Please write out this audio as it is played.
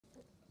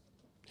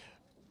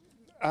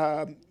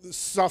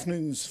This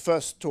afternoon's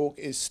first talk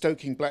is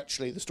Stoking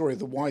Bletchley, the story of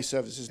the Y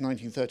services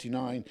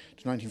 1939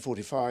 to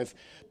 1945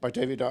 by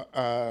David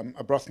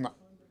Abrutat.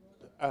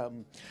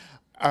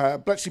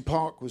 Bletchley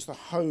Park was the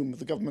home of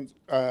the Government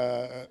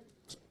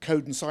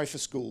Code and Cypher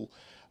School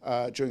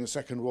during the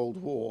Second World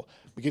War,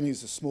 beginning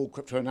as a small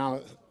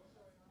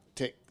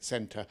cryptanalytic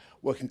centre,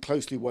 working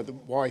closely with the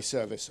Y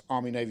service,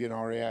 Army, Navy and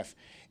RAF,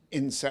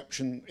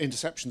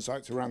 interception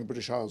sites around the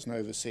British Isles and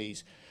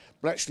overseas.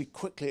 Bletchley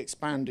quickly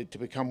expanded to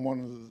become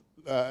an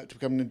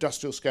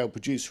industrial-scale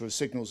producer of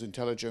signals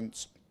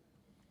intelligence,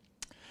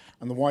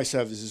 and the Y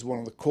service is one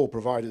of the core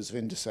providers of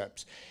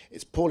intercepts.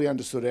 It's a poorly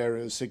understood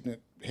area of SIGINT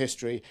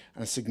history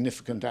and a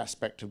significant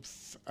aspect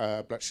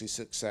of Bletchley's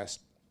success.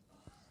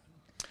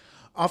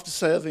 After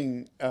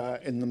serving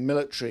in the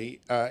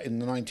military in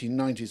the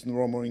 1990s in the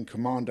Royal Marine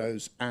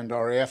Commandos and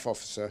RAF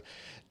officer,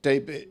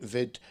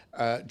 David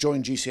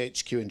joined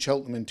GCHQ in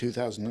Cheltenham in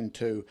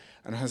 2002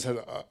 and has had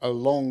a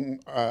long,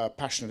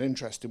 passionate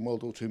interest in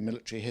World War II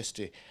military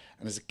history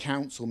and is a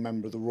council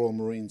member of the Royal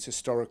Marines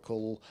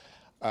Historical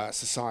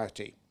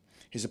Society.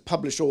 He's a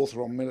published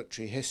author on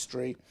military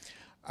history,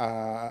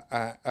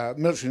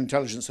 military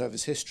intelligence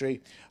service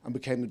history, and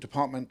became the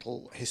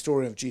Departmental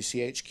Historian of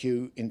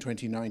GCHQ in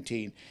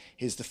 2019.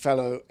 He's a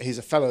fellow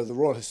of the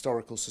Royal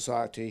Historical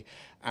Society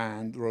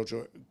and the Royal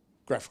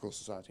Geographical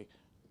Society.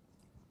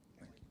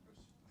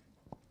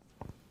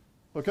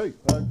 Okay,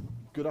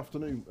 good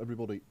afternoon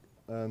everybody,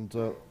 and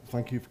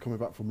thank you for coming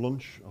back from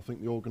lunch. I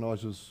think the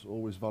organisers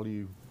always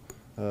value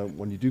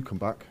when you do come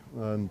back,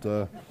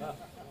 and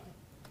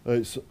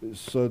it's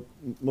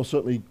most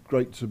certainly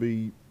great to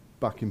be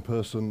back in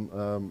person.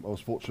 I was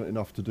fortunate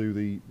enough to do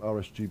the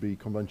RSGB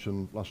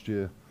convention last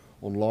year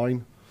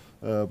online,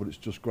 but it's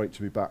just great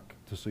to be back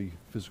to see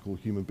physical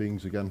human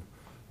beings again.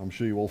 I'm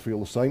sure you all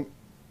feel the same.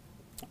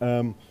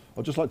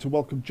 I'd just like to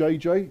welcome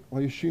JJ. I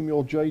assume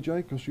you're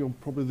JJ because you're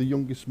probably the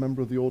youngest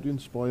member of the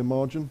audience by a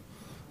margin.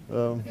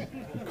 A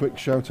quick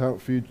shout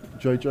out for you,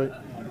 JJ.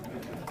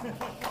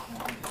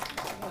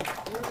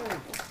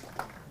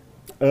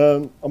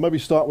 I'll maybe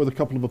start with a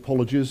couple of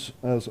apologies,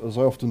 as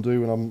I often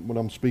do when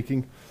I'm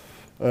speaking.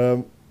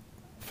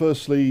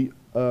 Firstly,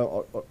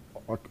 I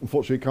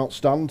unfortunately can't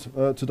stand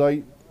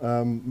today.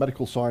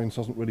 Medical science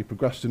hasn't really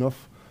progressed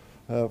enough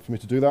for me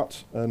to do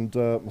that, and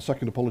my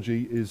second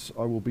apology is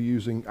I will be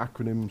using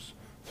acronyms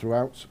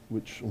throughout,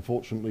 which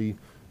unfortunately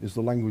is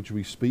the language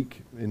we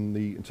speak in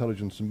the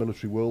intelligence and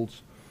military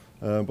worlds,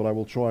 but I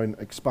will try and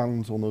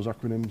expand on those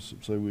acronyms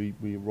so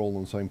we roll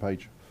on the same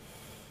page.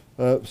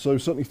 So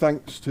certainly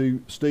thanks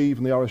to Steve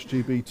and the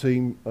RSGB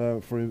team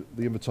for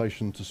the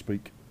invitation to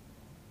speak.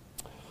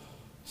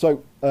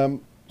 So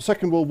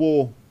Second World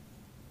War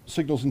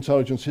signals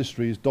intelligence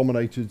history is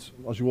dominated,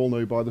 as you all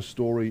know, by the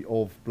story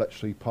of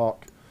Bletchley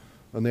Park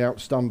and the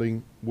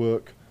outstanding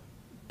work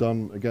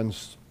done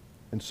against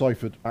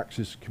enciphered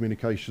Axis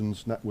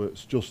communications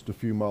networks just a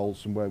few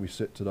miles from where we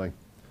sit today.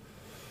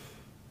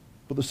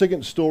 But the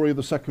SIGINT story of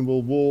the Second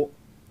World War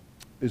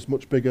is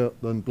much bigger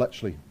than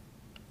Bletchley.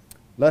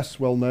 Less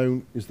well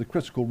known is the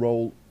critical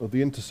role of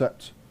the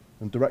intercept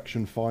and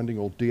direction finding,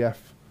 or DF,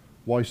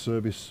 Y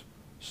service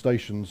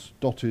stations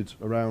dotted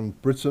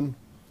around Britain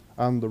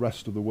and the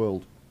rest of the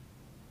world.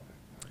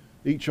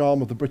 Each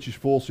arm of the British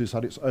forces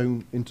had its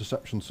own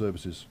interception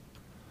services,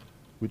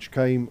 which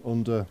came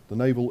under the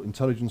Naval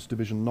Intelligence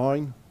Division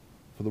 9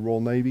 for the Royal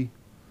Navy,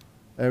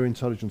 Air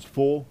Intelligence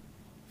 4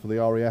 for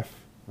the RAF,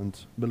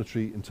 and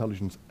Military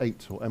Intelligence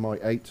 8, or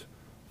MI8,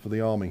 for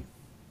the Army.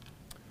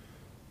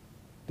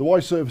 The Y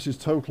services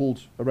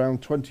totalled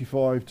around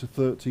 25 to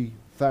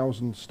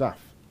 30,000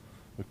 staff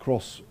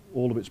across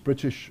all of its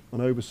British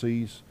and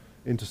overseas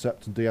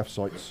intercept and DF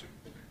sites.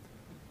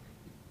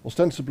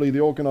 Ostensibly,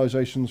 the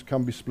organisations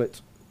can be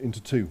split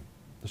into two: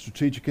 the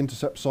strategic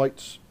intercept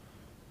sites,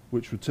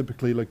 which were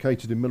typically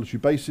located in military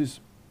bases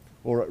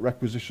or at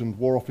requisitioned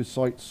War Office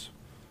sites,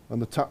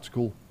 and the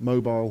tactical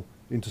mobile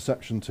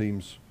interception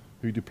teams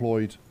who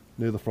deployed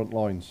near the front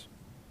lines.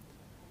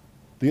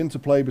 The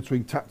interplay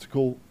between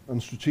tactical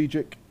and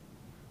strategic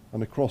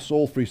and across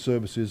all three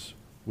services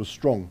was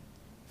strong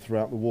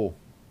throughout the war.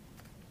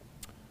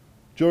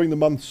 During the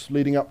months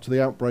leading up to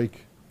the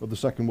outbreak of the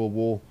Second World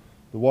War,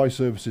 the Y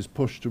services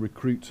pushed to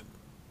recruit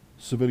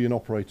civilian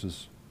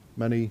operators,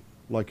 many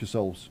like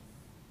yourselves,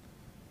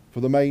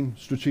 for the main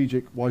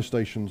strategic Y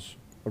stations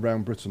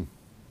around Britain.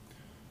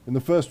 In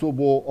the First World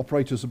War,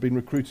 operators had been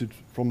recruited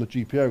from the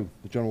GPO,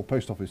 the General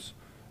Post Office,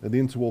 and the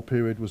interwar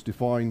period was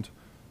defined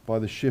by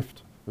the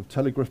shift of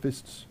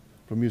telegraphists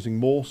from using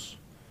Morse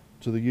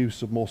to the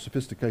use of more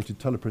sophisticated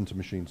teleprinter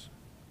machines.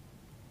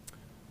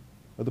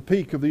 At the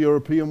peak of the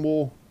European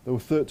War, there were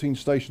 13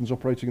 stations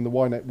operating in the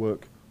Y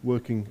network,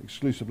 working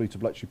exclusively to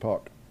Bletchley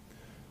Park.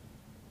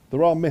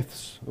 There are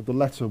myths of the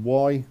letter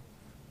Y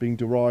being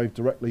derived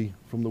directly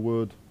from the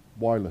word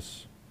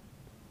wireless,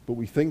 but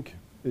we think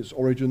its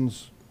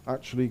origins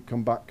actually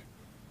come back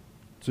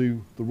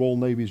to the Royal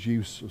Navy's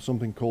use of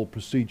something called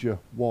Procedure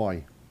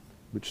Y,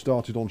 which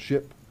started on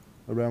ship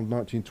around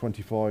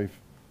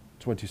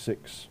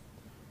 1925-26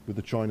 with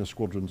the China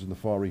squadrons in the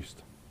Far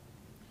East.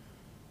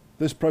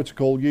 This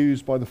protocol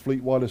used by the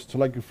Fleet Wireless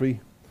Telegraphy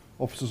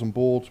officers on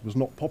board was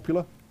not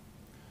popular,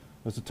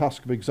 as the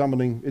task of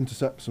examining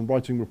intercepts and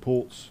writing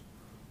reports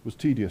was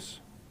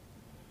tedious.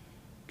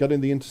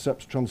 Getting the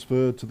intercepts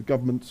transferred to the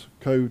Government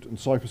Code and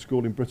Cypher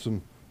School in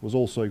Britain was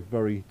also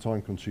very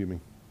time-consuming.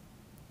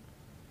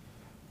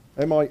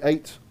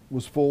 MI8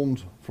 was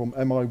formed from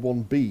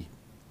MI1B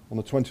on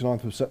the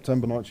 29th of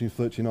September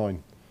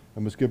 1939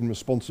 and was given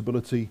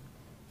responsibility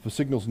for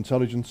signals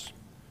intelligence,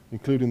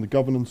 including the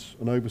governance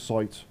and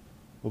oversight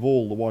of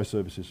all the Y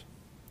services.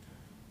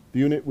 The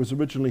unit was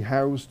originally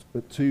housed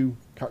at 2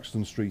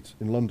 Caxton Street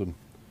in London,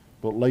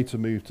 but later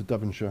moved to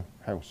Devonshire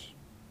House.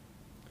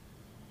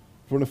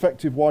 For an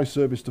effective Y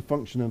service to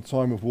function in a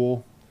time of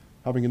war,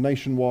 having a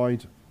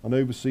nationwide and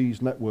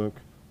overseas network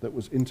that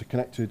was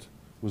interconnected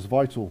was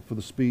vital for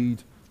the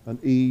speed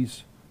and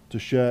ease to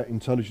share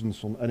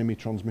intelligence on enemy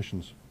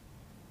transmissions.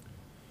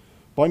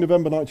 By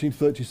November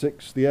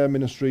 1936, the Air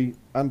Ministry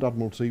and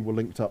Admiralty were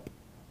linked up.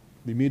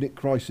 The Munich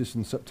crisis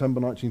in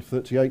September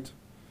 1938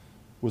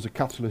 was a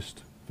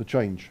catalyst for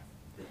change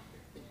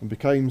and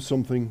became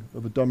something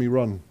of a dummy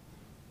run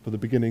for the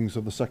beginnings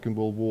of the Second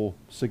World War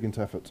SIGINT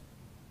effort.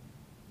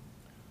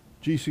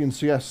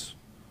 GC&CS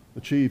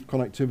achieved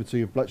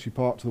connectivity of Bletchley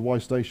Park to the Y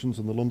stations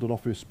and the London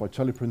office by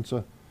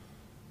teleprinter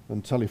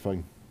and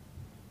telephone.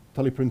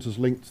 Teleprinters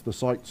linked the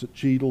sites at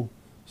Cheadle,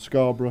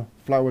 Scarborough,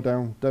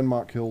 Flowerdown,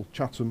 Denmark Hill,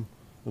 Chatham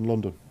and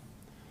London.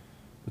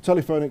 The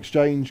telephone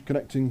exchange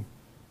connecting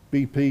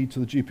BP to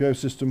the GPO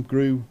system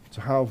grew to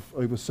have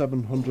over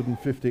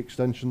 750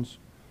 extensions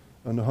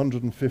and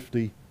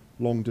 150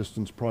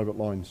 long-distance private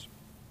lines.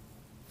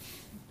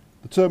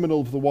 The terminal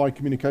of the Y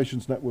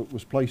communications network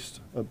was placed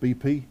at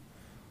BP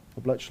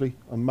at Bletchley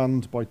and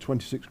manned by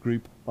 26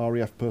 Group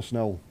RAF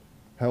personnel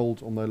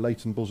held on their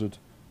Leighton Buzzard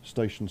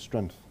station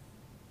strength.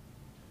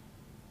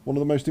 One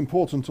of the most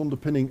important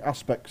underpinning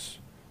aspects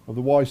of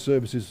the Y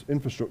services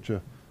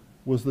infrastructure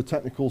was the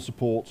technical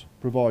support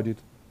provided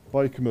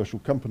by a commercial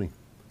company,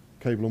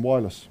 Cable and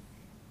Wireless.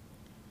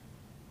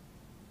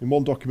 In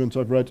one document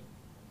I've read,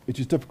 it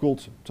is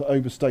difficult to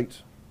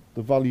overstate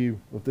the value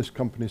of this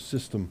company's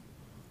system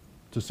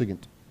to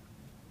SIGINT.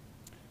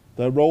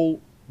 Their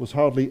role was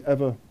hardly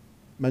ever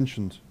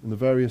mentioned in the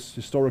various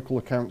historical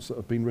accounts that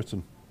have been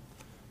written.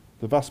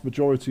 The vast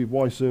majority of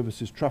Y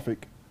services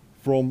traffic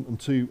from and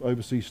to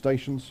overseas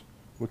stations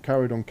were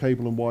carried on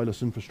cable and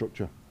wireless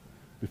infrastructure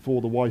before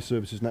the Y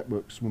services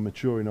networks were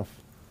mature enough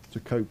to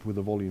cope with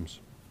the volumes.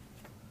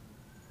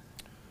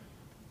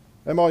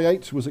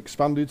 MI8 was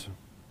expanded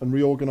and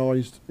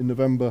reorganised in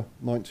November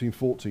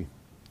 1940.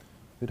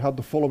 It had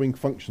the following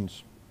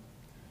functions: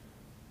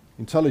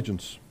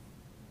 intelligence,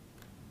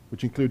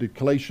 which included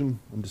collation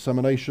and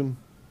dissemination,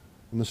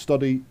 and the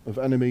study of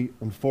enemy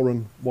and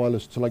foreign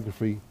wireless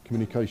telegraphy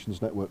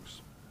communications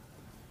networks.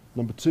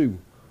 Number 2,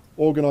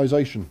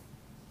 organisation,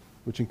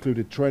 which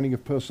included training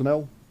of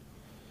personnel,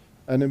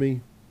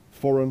 enemy,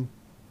 foreign,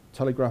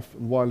 telegraph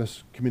and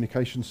wireless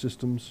communication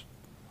systems,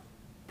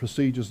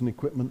 procedures and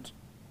equipment,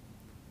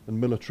 and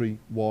military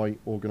Y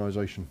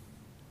organisation.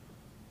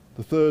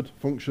 The third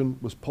function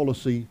was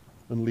policy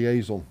and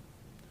liaison,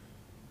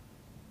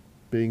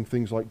 being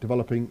things like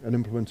developing and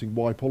implementing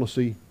Y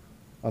policy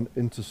and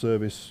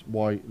inter-service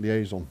Y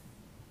liaison.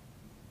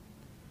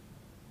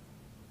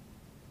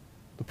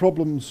 The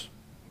problems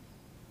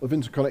of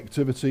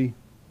interconnectivity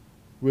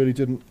really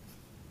didn't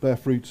bear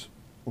fruit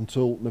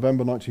until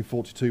November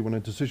 1942, when a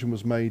decision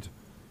was made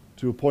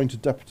to appoint a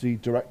deputy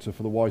director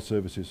for the Y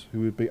services who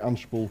would be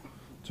answerable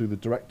to the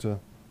director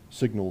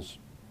signals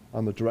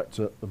and the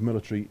director of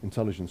military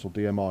intelligence, or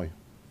DMI,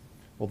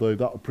 although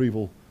that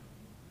approval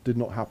did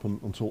not happen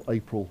until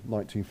April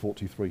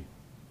 1943.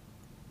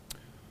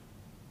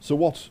 So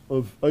what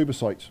of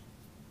oversight?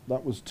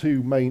 That was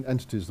 2 main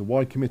entities, the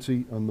Y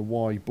Committee and the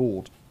Y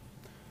Board.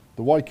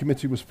 The Y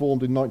Committee was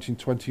formed in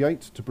 1928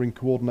 to bring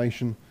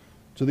coordination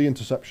to the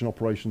interception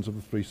operations of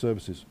the 3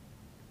 services.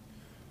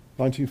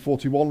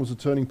 1941 was a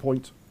turning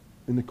point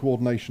in the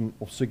coordination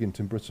of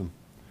SIGINT in Britain.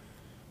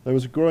 There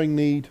was a growing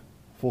need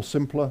for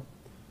simpler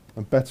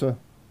and better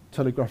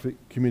telegraphic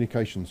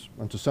communications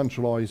and to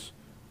centralise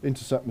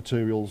intercept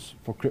materials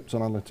for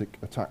cryptanalytic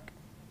attack.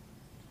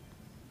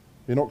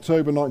 In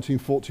October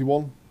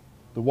 1941,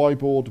 the Y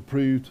Board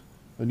approved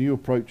a new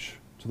approach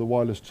to the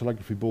Wireless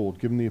Telegraphy Board,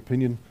 giving the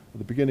opinion at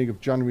the beginning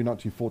of January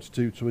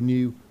 1942 to a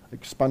new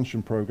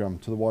expansion programme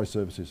to the Y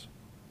services.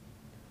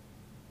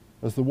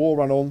 As the war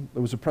ran on,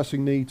 there was a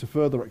pressing need to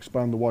further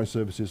expand the Y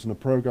services, and a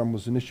programme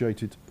was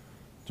initiated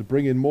to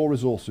bring in more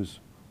resources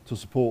to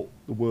support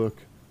the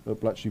work at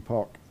Bletchley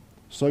Park,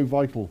 so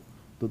vital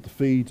that the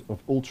feed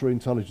of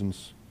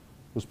ultra-intelligence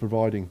was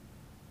providing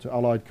to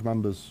Allied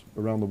commanders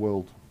around the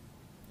world.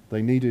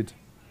 They needed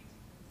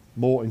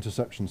more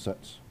interception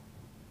sets.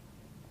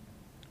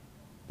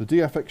 The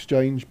DF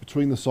exchange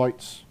between the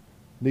sites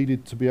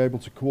needed to be able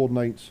to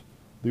coordinate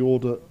the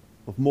order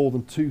of more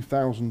than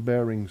 2,000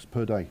 bearings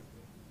per day.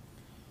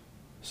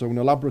 So an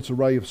elaborate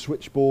array of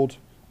switchboard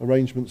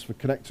arrangements for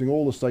connecting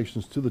all the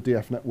stations to the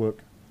DF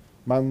network,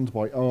 manned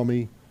by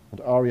Army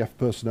and RAF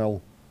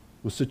personnel,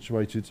 was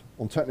situated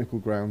on technical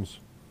grounds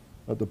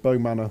at the Bow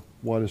Manor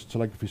Wireless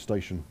Telegraphy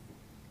Station.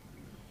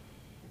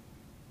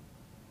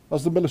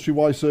 As the military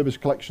wire service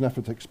collection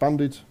effort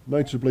expanded,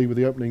 notably with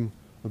the opening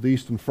of the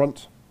Eastern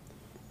Front,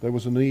 there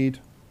was a need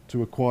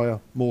to acquire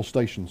more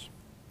stations.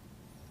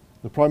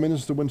 The Prime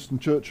Minister, Winston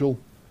Churchill,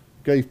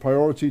 gave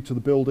priority to the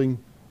building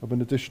of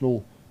an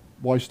additional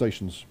Y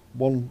stations.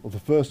 One of the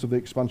first of the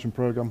expansion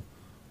programme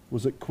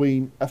was at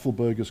Queen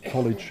Ethelburga's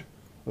College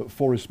at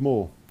Forest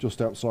Moor,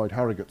 just outside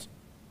Harrogate.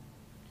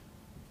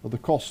 At the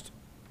cost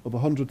of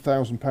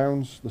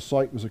 £100,000, the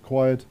site was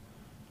acquired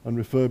and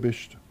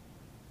refurbished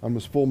and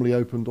was formally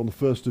opened on the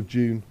 1st of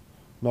June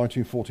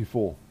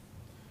 1944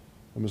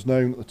 and was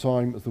known at the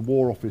time as the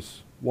War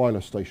Office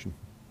Wireless Station.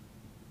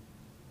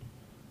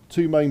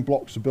 2 main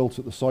blocks are built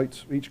at the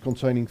site, each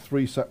containing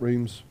 3 set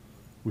rooms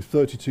with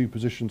 32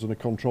 positions and a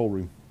control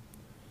room,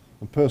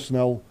 and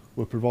personnel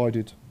were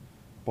provided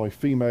by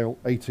female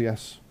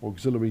ATS,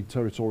 Auxiliary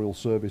Territorial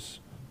Service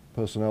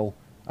personnel,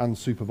 and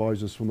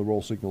supervisors from the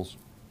Royal Signals.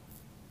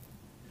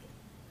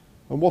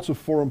 And what of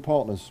foreign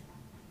partners?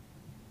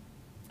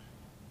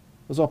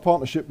 As our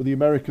partnership with the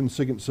American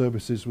SIGINT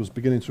services was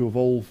beginning to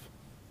evolve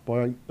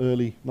by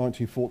early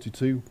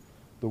 1942,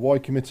 the Y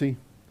Committee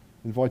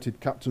invited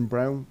Captain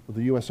Brown of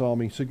the US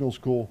Army Signals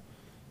Corps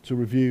to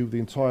review the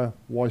entire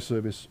Y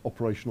service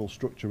operational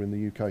structure in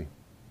the UK.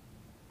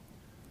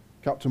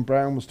 Captain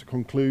Brown was to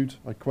conclude,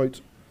 I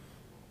quote,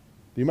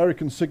 "The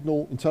American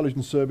Signal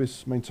Intelligence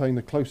Service maintain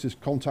the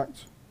closest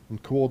contact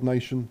and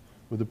coordination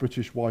with the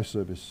British Y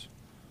service,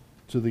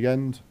 to the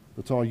end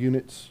that our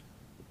units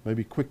may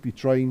be quickly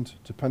trained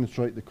to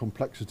penetrate the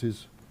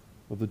complexities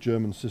of the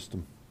German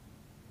system."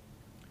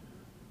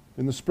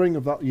 In the spring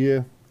of that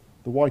year,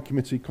 the Y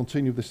Committee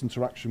continued this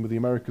interaction with the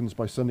Americans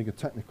by sending a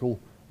technical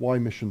Y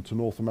mission to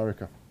North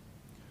America.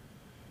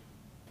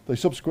 They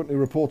subsequently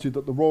reported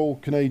that the Royal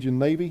Canadian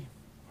Navy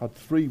had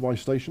 3 Y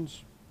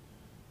stations,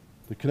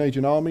 the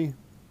Canadian Army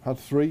had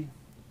 3,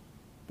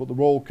 but the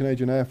Royal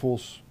Canadian Air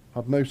Force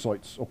had no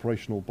sites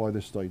operational by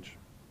this stage.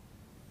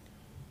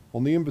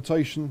 On the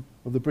invitation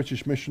of the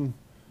British mission,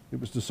 it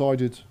was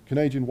decided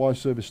Canadian Y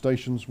service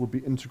stations would be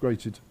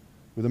integrated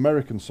with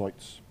American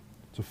sites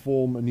to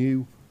form a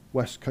new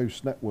West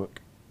Coast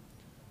network,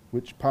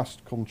 which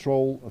passed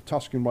control of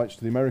tasking rights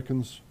to the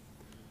Americans,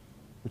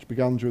 which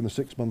began during the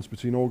 6 months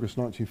between August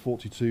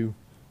 1942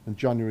 and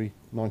January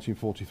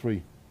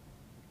 1943.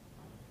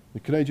 The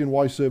Canadian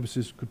Y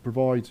services could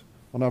provide,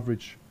 on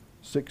average,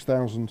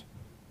 6,000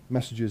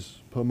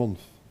 messages per month,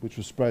 which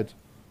was spread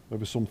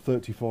over some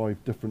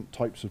 35 different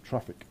types of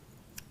traffic.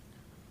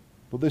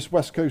 But this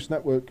West Coast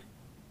network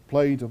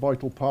played a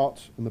vital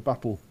part in the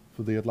battle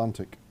for the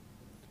Atlantic,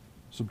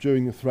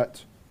 subduing the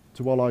threat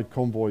to Allied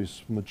convoys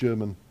from the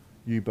German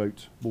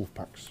U-boat wolf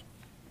packs.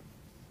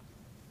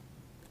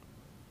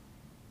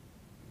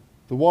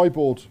 The Y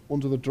Board,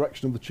 under the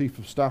direction of the Chief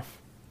of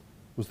Staff,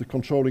 was the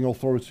controlling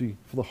authority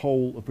for the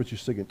whole of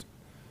British SIGINT,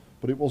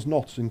 but it was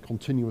not in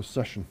continuous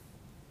session.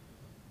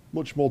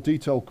 Much more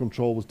detailed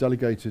control was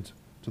delegated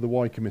to the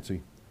Y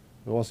Committee,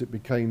 or as it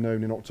became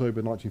known in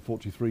October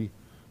 1943,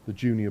 the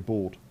Junior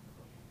Board.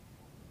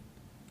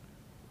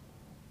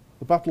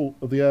 The Battle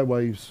of the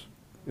Airwaves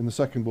in the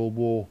Second World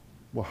War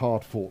were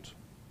hard fought.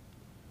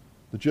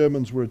 The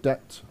Germans were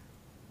adept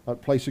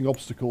at placing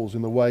obstacles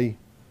in the way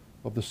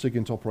of the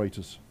SIGINT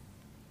operators.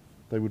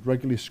 They would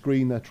regularly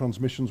screen their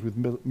transmissions with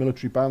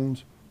military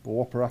band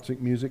or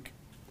operatic music,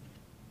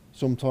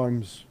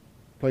 sometimes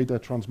played their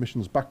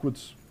transmissions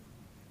backwards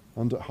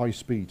and at high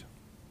speed.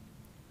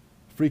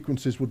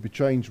 Frequencies would be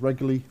changed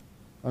regularly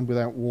and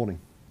without warning,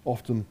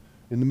 often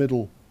in the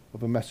middle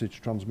of a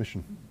message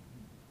transmission.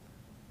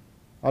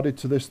 Added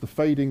to this, the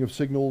fading of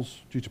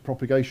signals due to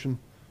propagation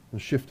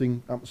and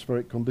shifting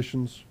atmospheric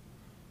conditions,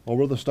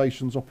 or other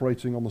stations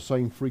operating on the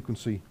same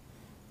frequency,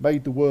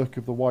 made the work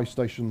of the Y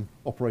services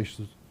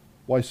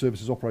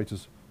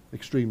operators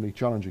extremely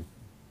challenging.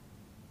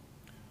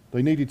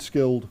 They needed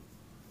skilled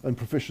and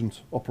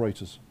proficient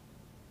operators.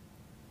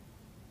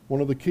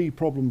 One of the key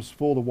problems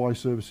for the Y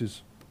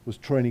services was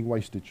training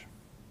wastage.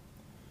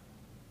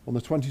 On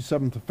the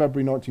 27th of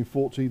February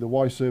 1940, the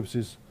Y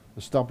services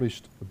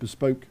established a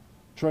bespoke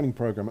training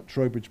programme at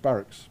Trowbridge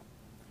Barracks.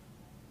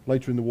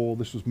 Later in the war,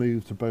 this was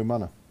moved to Bow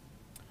Manor.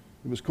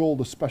 It was called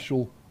the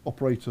Special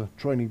Operator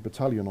Training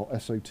Battalion, or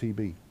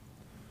SOTB.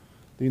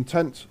 The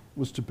intent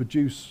was to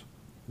produce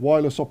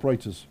wireless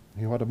operators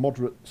who had a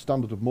moderate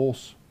standard of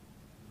Morse,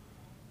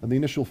 and the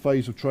initial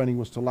phase of training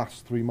was to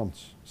last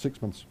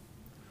 6 months.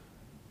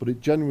 But it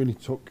genuinely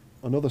took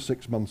another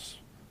 6 months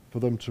for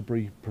them to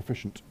be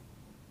proficient.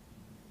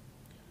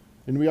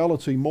 In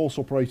reality, Morse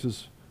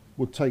operators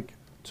would take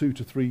 2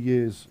 to 3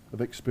 years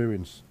of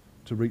experience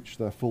to reach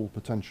their full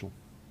potential.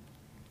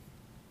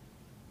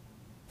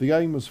 The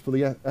aim was for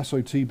the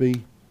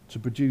SOTB to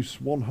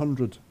produce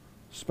 100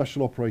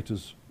 special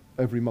operators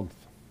every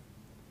month.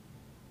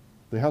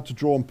 They had to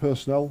draw on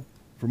personnel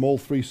from all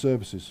 3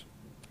 services,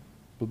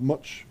 but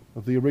much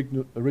of the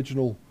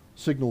original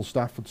signal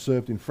staff had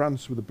served in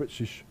France with the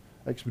British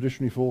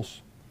Expeditionary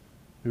Force,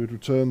 who had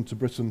returned to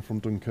Britain from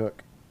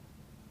Dunkirk.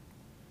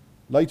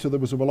 Later there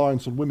was a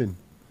reliance on women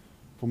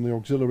from the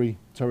Auxiliary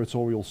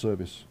Territorial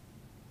Service.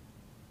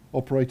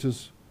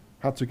 Operators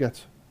had to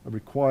get a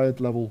required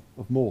level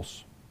of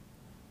Morse.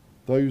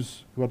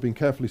 Those who had been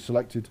carefully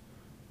selected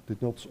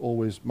did not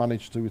always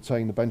manage to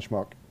attain the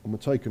benchmark and were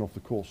taken off the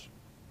course.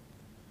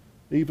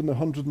 Even the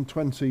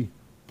 120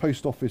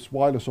 Post Office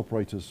wireless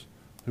operators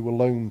who were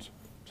loaned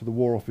to the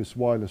War Office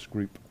Wireless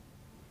Group,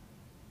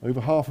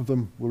 over half of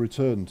them were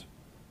returned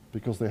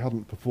because they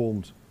hadn't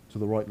performed to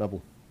the right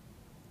level.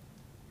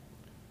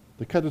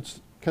 The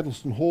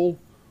Kedleston Hall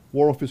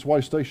War Office Y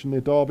Station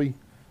near Derby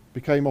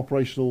became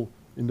operational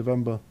in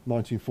November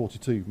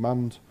 1942,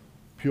 manned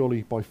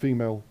purely by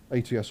female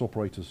ATS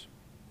operators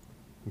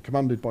and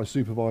commanded by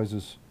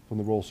supervisors from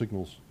the Royal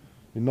Signals.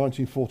 In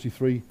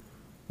 1943,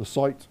 the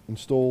site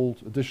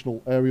installed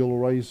additional aerial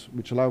arrays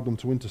which allowed them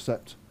to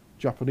intercept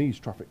Japanese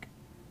traffic.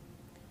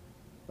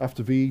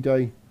 After VE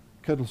Day,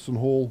 Kedleston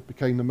Hall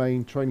became the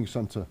main training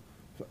centre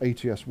for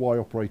ATS-Y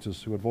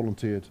operators who had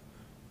volunteered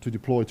to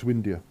deploy to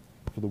India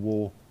for the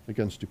war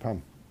against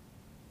Japan.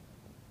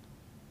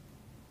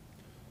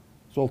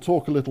 So I'll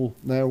talk a little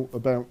now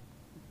about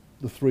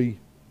the three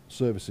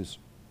services.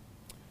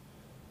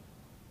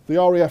 The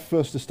RAF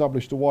first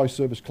established a Y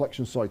service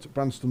collection site at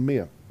Branston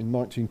Mere in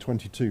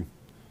 1922,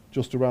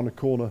 just around the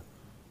corner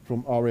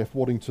from RAF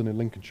Waddington in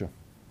Lincolnshire.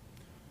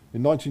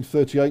 In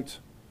 1938,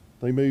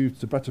 they moved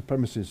to better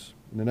premises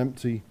in an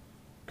empty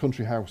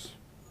country house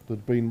that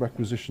had been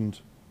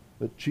requisitioned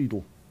at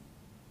Cheadle,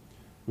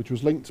 which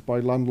was linked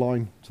by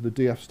landline to the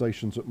DF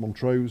stations at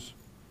Montrose,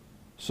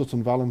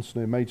 Sutton Valence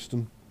near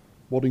Maidstone,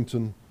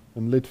 Waddington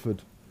and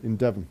Lidford in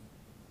Devon.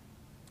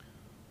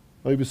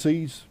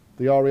 Overseas,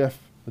 the RAF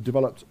had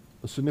developed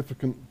a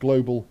significant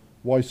global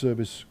Y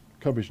service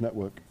coverage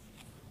network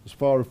as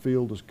far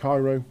afield as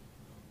Cairo,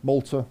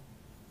 Malta,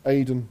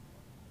 Aden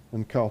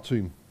and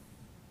Khartoum.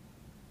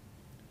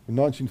 In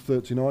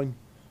 1939,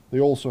 they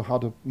also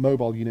had a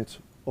mobile unit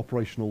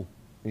operational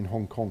in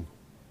Hong Kong.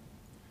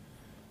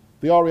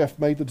 The RAF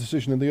made the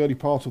decision in the early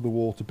part of the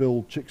war to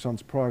build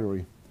Chicksands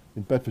Priory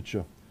in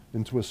Bedfordshire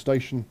into a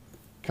station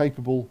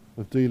capable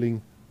of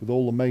dealing with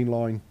all the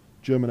mainline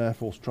German Air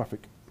Force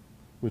traffic,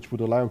 which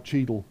would allow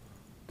Cheadle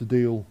to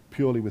deal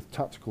purely with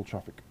tactical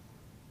traffic.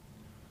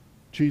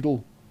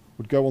 Cheadle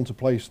would go on to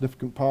play a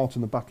significant part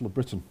in the Battle of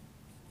Britain.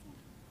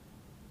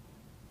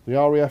 The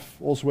RAF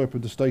also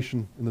opened a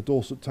station in the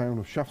Dorset town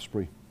of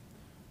Shaftesbury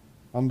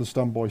and a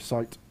standby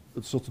site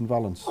at Sutton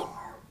Valence.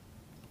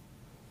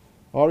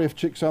 RAF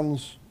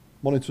Chicksands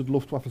monitored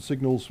Luftwaffe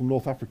signals from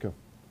North Africa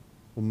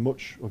and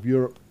much of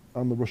Europe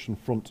and the Russian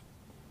front,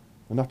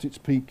 and at its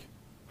peak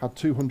had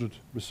 200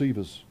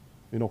 receivers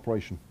in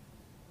operation.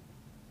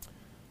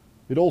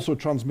 It also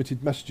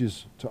transmitted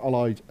messages to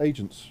Allied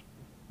agents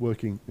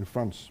working in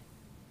France.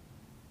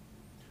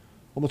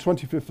 On the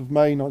 25th of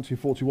May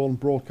 1941,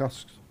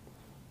 broadcasts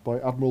by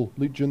Admiral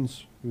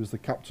Lütjens, who was the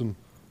captain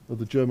of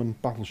the German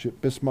battleship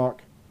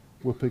Bismarck,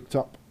 were picked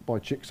up by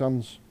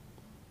Chicksands,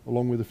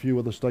 along with a few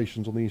other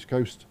stations on the east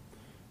coast,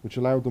 which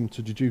allowed them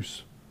to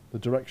deduce the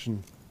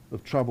direction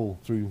of travel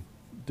through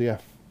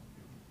DF.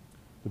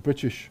 The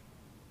British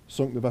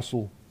sunk the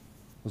vessel,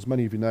 as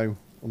many of you know,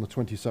 on the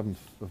 27th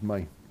of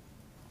May.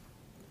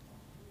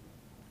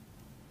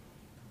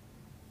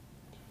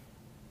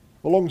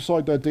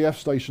 Alongside their DF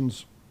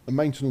stations, a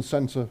maintenance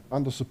centre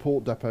and a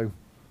support depot,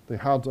 they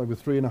had over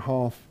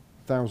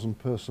 3,500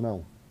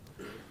 personnel.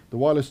 The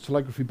Wireless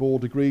Telegraphy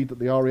Board agreed that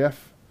the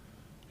RAF,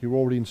 who were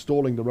already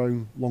installing their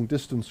own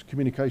long-distance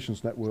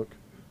communications network,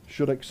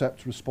 should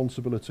accept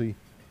responsibility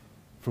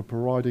for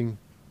providing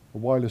a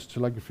wireless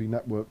telegraphy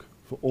network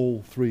for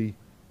all three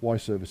Y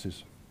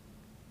services.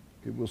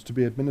 It was to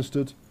be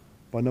administered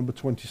by number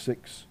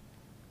 26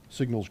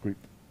 Signals Group.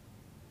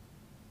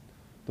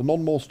 The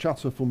non-Morse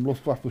chatter from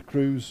Luftwaffe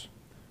crews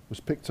was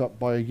picked up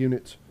by a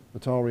unit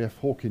at RAF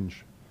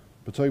Hawkinge,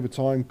 but over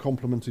time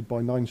complemented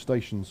by 9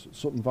 stations at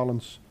Sutton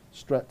Valence,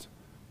 Stret,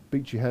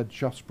 Beachy Head,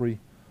 Shaftesbury,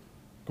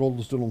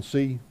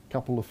 Gordonston-on-Sea,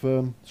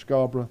 Capel-le-Fern,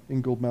 Scarborough,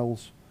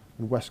 Inglemells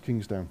and West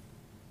Kingsdown.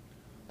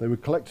 They were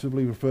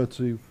collectively referred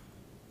to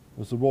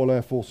as the Royal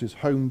Air Force's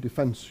Home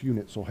Defence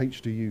Units, or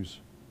HDUs.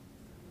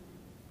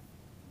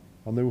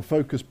 And they were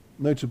focused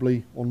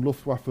notably on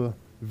Luftwaffe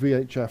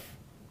VHF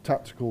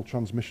tactical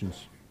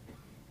transmissions.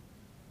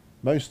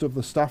 Most of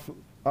the staff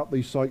at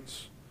these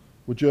sites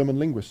were German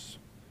linguists,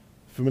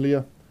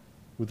 familiar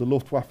with the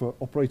Luftwaffe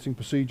operating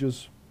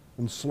procedures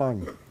and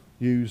slang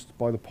used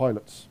by the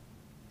pilots.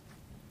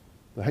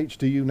 The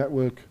HDU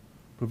network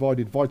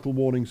provided vital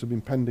warnings of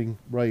impending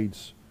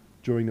raids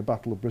during the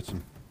Battle of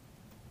Britain.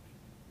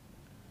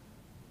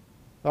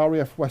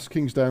 RAF West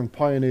Kingsdown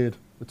pioneered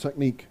a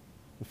technique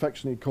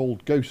affectionately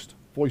called ghost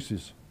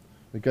voices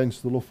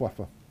against the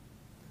Luftwaffe.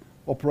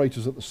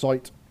 Operators at the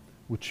site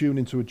would tune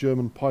into a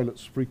German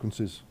pilot's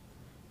frequencies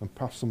and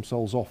pass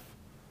themselves off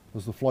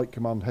as the Flight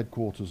Command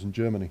headquarters in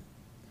Germany,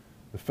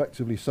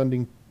 effectively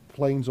sending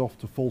planes off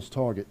to false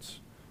targets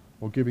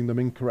or giving them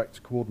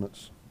incorrect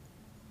coordinates.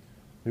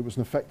 It was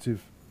an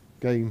effective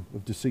game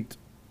of deceit.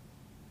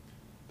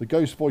 The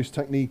ghost voice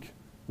technique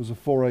was a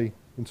foray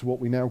into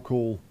what we now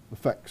call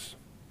effects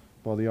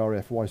by the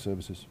RAF-Y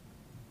services.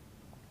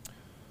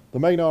 The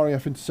main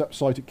RAF intercept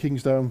site at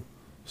Kingsdown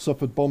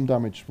suffered bomb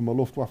damage from a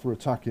Luftwaffe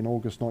attack in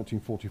August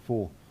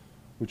 1944,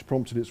 which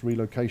prompted its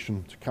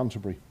relocation to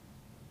Canterbury.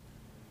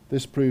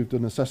 This proved a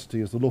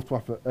necessity as the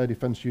Luftwaffe air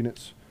defence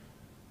units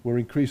were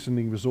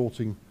increasingly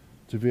resorting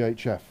to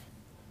VHF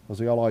as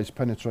the Allies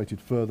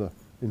penetrated further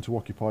into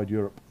occupied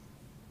Europe.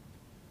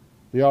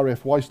 The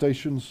RAF-Y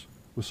stations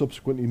were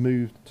subsequently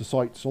moved to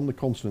sites on the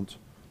continent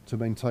to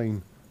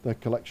maintain their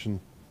collection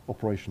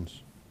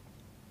operations.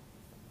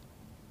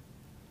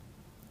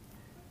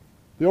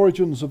 The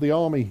origins of the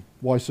Army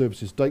Y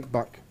services date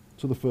back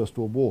to the First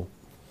World War.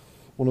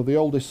 One of the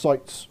oldest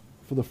sites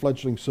for the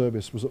fledgling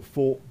service was at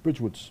Fort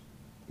Bridgewoods,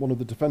 one of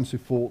the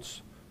defensive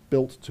forts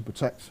built to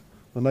protect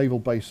the naval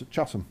base at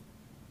Cheltenham.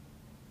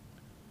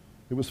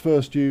 It was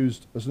first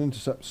used as an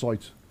intercept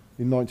site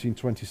in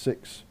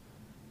 1926,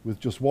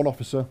 with just one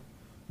officer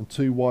and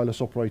 2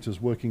 wireless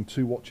operators working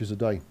 2 watches a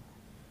day,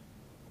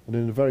 and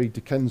in a very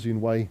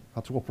Dickensian way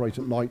had to operate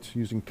at night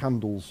using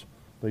candles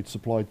they'd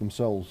supplied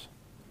themselves.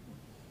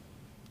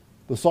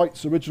 The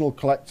site's original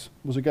collect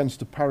was against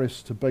a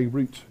Paris to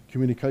Beirut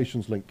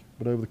communications link,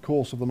 but over the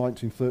course of the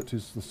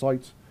 1930s the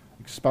site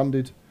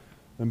expanded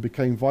and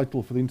became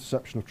vital for the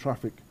interception of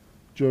traffic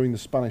during the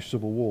Spanish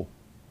Civil War.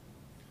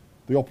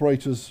 The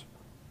operators,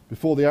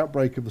 before the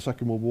outbreak of the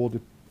Second World War,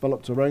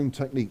 developed their own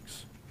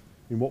techniques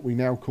in what we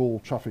now call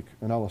traffic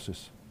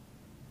analysis.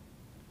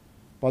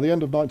 By the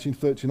end of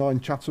 1939,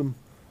 Chatham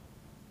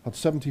had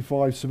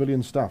 75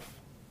 civilian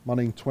staff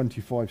manning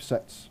 25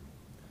 sets.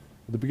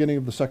 At the beginning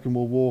of the Second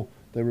World War,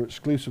 they were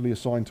exclusively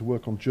assigned to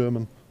work on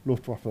German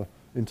Luftwaffe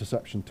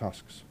interception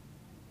tasks.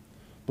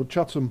 But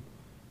Chatham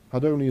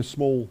had only a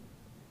small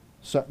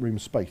set room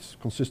space,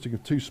 consisting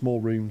of 2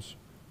 small rooms,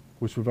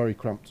 which were very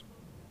cramped.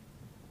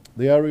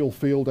 The aerial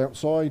field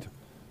outside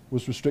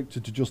was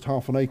restricted to just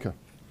half an acre,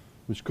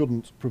 which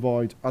couldn't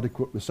provide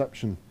adequate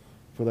reception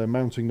for their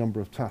mounting number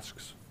of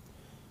tasks.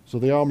 So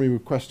the Army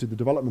requested the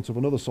development of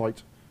another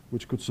site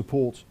which could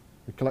support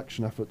a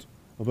collection effort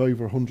of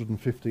over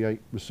 158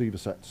 receiver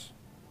sets.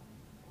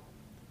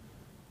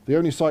 The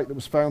only site that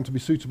was found to be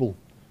suitable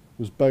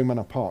was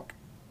Bletchley Park,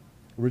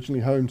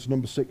 originally home to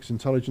No. 6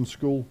 Intelligence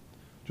School,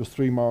 just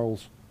 3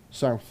 miles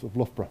south of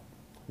Loughborough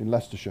in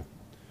Leicestershire,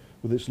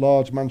 with its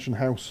large mansion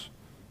house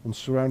and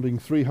surrounding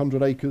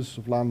 300 acres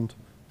of land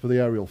for the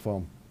aerial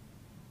farm.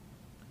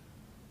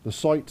 The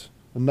site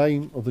and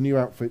name of the new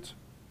outfit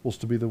was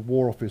to be the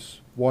War Office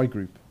Y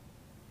Group,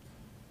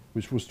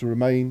 which was to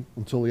remain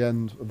until the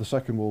end of the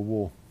Second World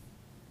War.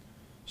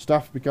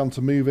 Staff began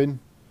to move in,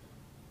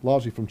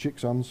 largely from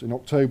Chickshands, in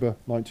October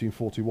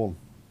 1941.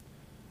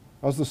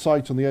 As the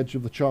site on the edge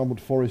of the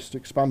Charnwood Forest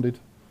expanded,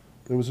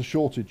 there was a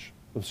shortage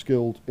of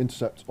skilled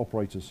intercept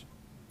operators.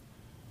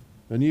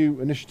 A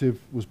new initiative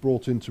was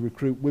brought in to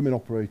recruit women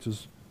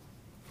operators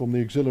from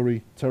the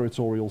Auxiliary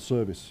Territorial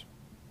Service.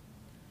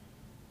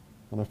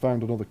 And I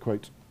found another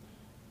quote.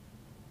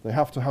 They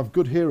have to have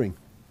good hearing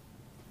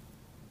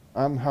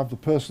and have the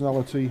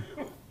personality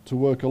to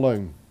work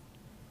alone,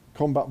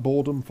 combat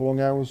boredom for long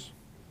hours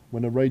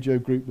when a radio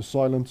group was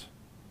silent,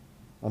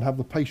 and have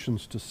the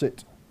patience to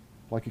sit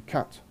like a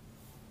cat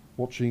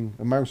watching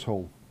a mouse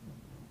hole,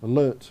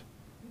 alert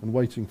and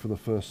waiting for the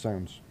first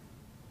sounds.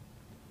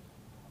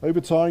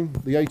 Over time,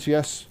 the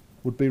ATS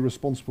would be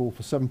responsible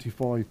for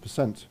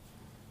 75%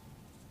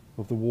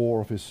 of the War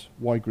Office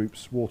Y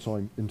Group's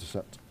wartime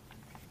intercept.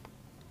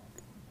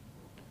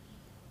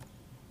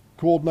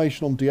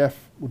 Coordination on DF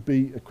would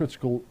be a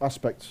critical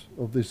aspect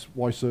of this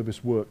Y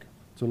service work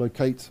to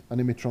locate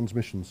enemy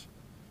transmissions,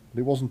 but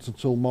it wasn't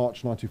until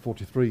March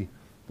 1943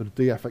 that a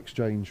DF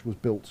exchange was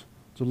built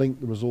to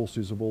link the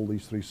resources of all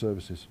these 3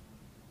 services.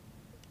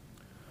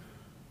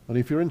 And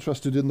if you're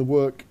interested in the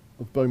work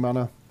of Bow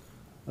Manor,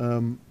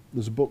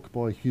 there's a book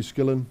by Hugh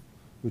Skillen,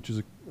 which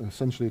is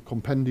essentially a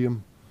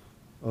compendium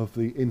of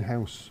the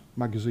in-house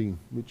magazine,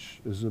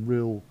 which is a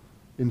real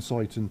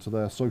insight into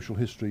their social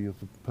history of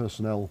the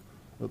personnel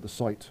at the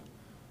site.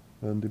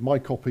 And in my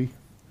copy,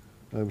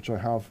 which I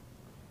have,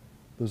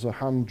 there's a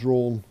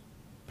hand-drawn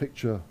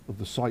picture of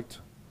the site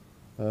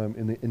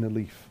in the inner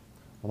leaf.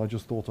 And I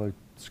just thought I'd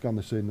scan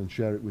this in and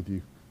share it with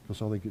you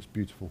because I think it's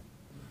beautiful.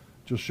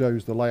 It just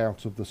shows the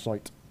layout of the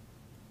site.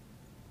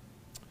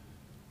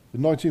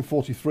 In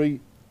 1943,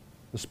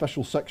 a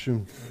special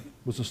section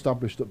was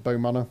established at Bow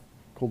Manor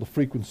called the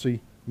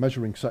Frequency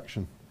Measuring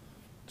Section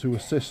to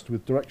assist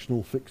with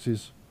directional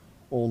fixes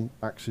on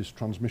axis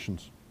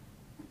transmissions.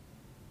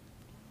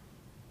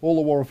 All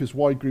the War Office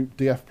Y Group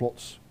DF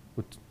plots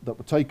that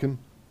were taken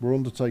were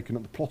undertaken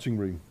at the plotting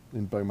room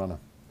in Bow Manor,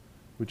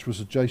 which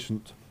was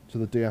adjacent to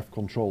the DF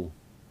control.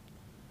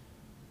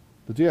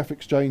 The DF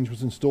exchange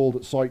was installed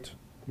at site,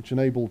 which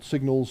enabled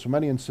signals from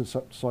any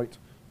intercept site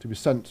to be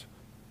sent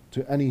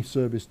to any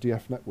service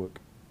DF network.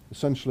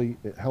 Essentially,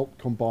 it helped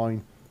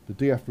combine the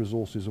DF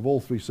resources of all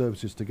 3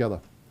 services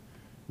together,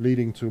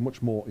 leading to a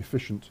much more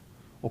efficient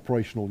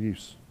operational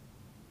use.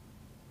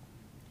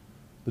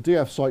 The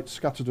DF sites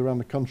scattered around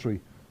the country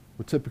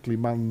were typically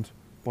manned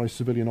by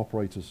civilian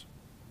operators.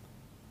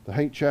 The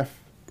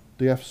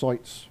HF/DF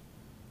sites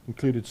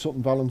included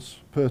Sutton Valence,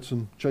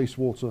 Purton,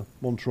 Chacewater,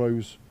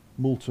 Montrose,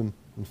 Moulton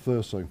and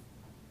Thurso.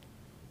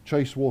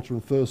 Chacewater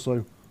and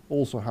Thurso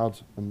also had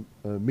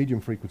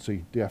medium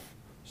frequency DF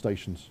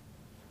stations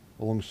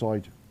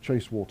alongside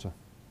Chacewater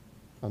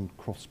and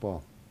Crossbar.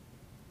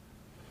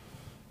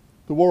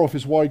 The War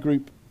Office Y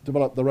Group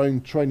developed their own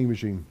training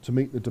regime to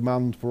meet the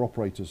demand for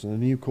operators, and a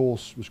new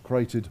course was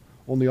created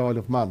on the Isle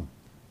of Man,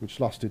 which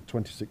lasted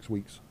 26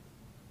 weeks.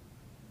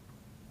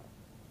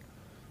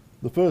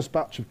 The first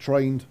batch of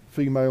trained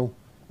female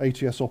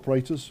ATS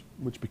operators,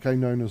 which became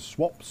known as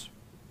SWAPs,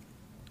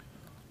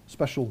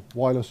 Special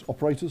Wireless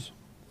Operators,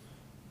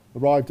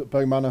 arrived at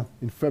Bow Manor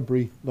in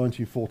February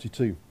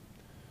 1942,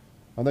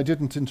 and they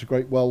didn't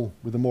integrate well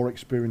with the more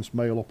experienced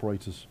male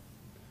operators.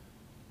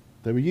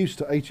 They were used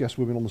to ATS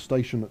women on the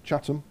station at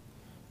Cheltenham,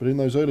 but in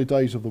those early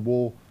days of the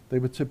war, they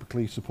were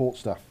typically support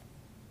staff.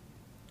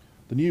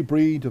 The new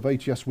breed of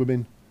ATS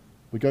women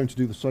were going to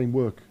do the same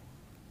work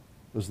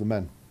as the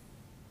men.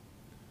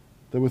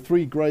 There were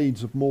 3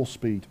 grades of Morse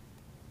speed: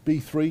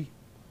 B3,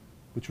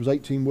 which was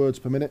 18 words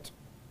per minute,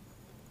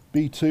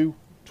 B2,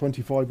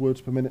 25 words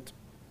per minute,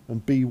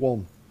 and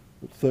B1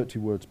 at 30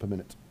 words per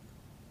minute.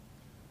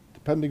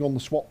 Depending on the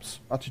SWAP's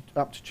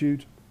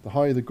aptitude, the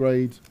higher the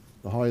grade,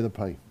 the higher the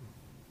pay.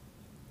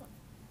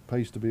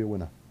 Pays to be a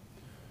winner.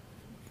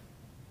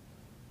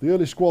 The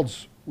early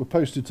squads were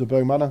posted to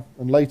Bow Manor,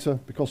 and later,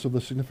 because of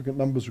the significant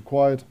numbers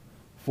required,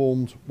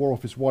 formed War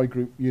Office Y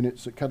Group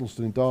units at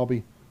Kedleston in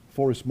Derby,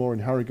 Forest Moor in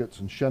Harrogate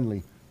and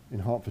Shenley in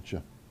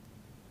Hertfordshire.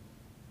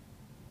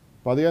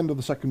 By the end of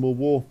the Second World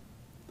War,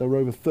 there were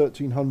over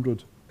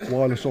 1,300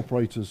 wireless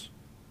operators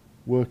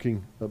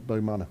working at Bow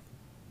Manor.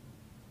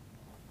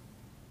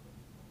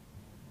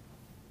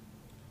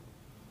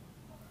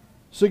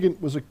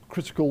 SIGINT was a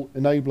critical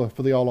enabler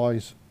for the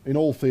Allies in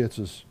all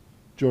theatres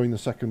during the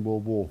Second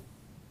World War.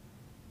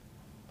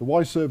 The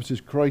Y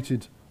services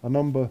created a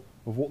number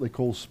of what they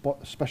call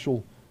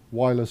Special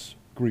Wireless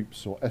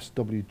Groups, or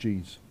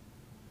SWGs,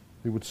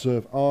 who would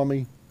serve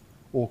Army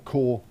or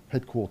Corps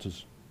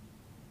headquarters.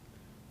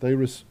 They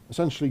were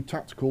essentially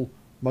tactical,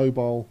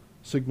 mobile,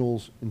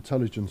 signals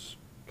intelligence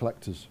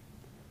collectors,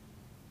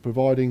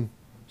 providing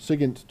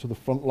SIGINT to the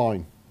front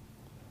line,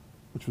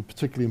 which was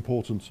particularly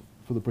important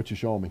for the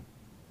British Army.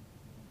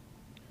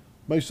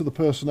 Most of the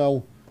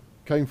personnel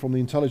came from the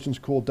Intelligence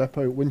Corps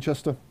depot at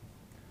Winchester,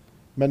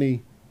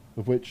 many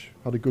of which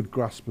had a good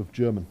grasp of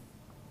German.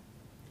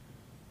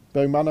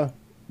 Bow Manor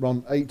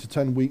ran 8 to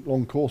 10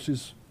 week-long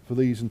courses for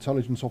these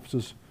intelligence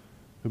officers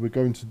who were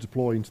going to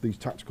deploy into these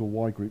tactical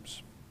Y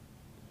groups,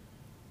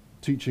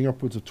 teaching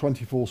upwards of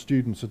 24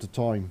 students at a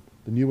time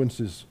the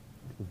nuances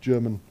of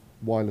German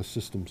wireless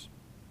systems.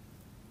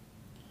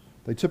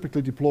 They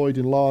typically deployed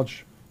in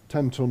large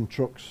 10-ton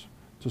trucks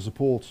to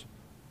support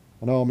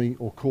an Army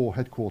or Corps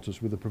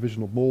headquarters with the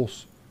provision of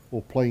Morse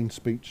or plain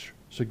speech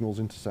signals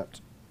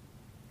intercept.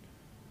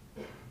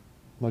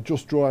 And I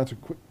just draw out a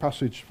quick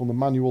passage from the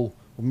Manual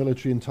of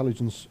Military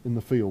Intelligence in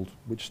the Field,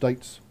 which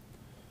states,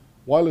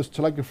 "Wireless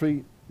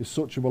telegraphy is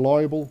such a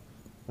reliable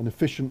and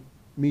efficient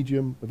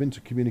medium of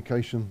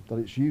intercommunication that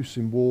its use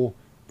in war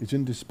is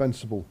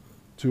indispensable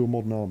to a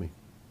modern army.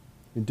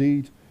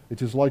 Indeed,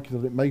 it is likely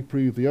that it may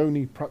prove the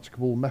only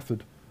practicable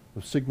method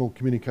of signal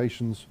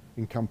communications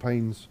in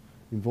campaigns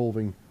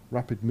involving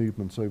rapid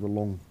movements over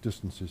long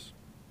distances."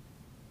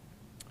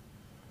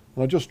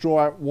 And I just draw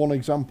out one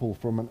example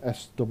from an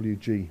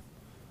SWG.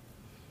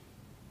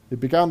 It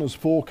began as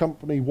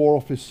 4-company War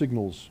Office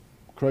signals,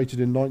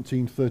 created in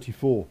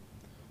 1934,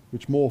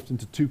 which morphed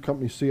into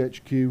 2-company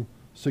CHQ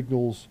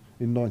signals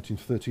in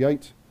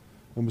 1938,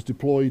 and was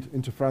deployed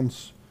into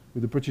France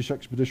with the British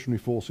Expeditionary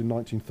Force in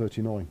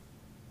 1939.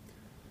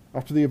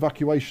 After the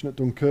evacuation at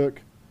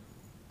Dunkirk,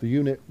 the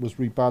unit was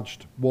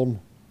rebadged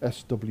 1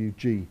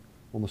 SWG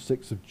on the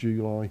 6th of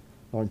July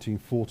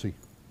 1940.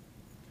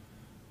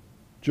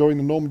 During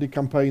the Normandy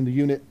campaign, the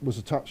unit was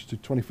attached to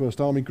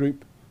 21st Army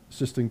Group,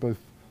 assisting both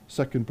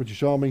 2nd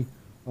British Army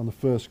and the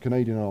 1st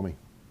Canadian Army.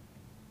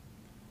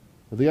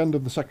 At the end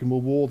of the Second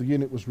World War, the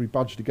unit was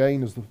rebadged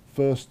again as the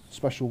 1st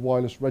Special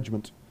Wireless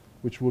Regiment,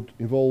 which would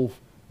evolve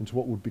into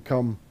what would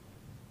become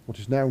what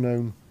is now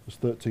known as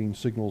 13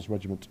 Signals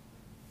Regiment.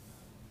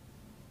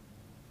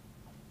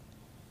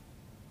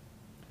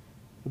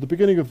 At the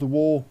beginning of the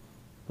war,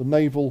 the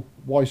Naval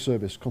Y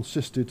Service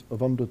consisted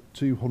of under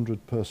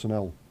 200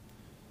 personnel,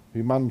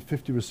 who manned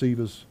 50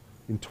 receivers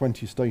in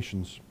 20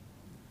 stations,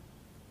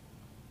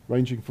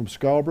 ranging from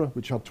Scarborough,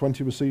 which had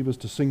 20 receivers,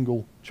 to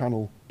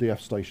single-channel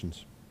DF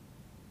stations.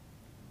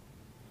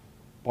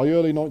 By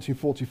early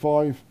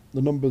 1945,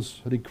 the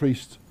numbers had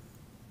increased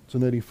to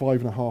nearly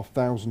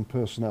 5,500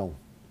 personnel,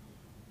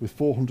 with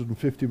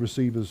 450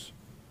 receivers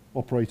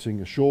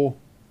operating ashore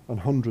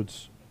and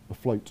hundreds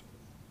afloat.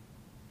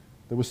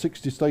 There were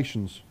 60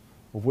 stations,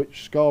 of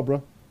which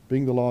Scarborough,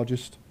 being the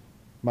largest,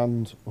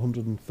 manned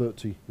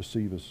 130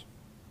 receivers.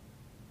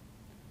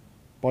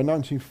 By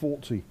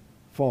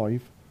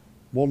 1945,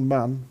 one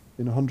man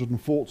in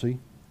 140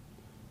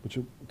 which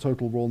a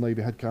total Royal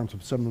Navy headcount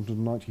of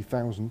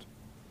 790,000,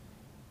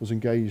 was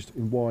engaged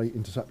in Y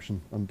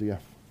interception and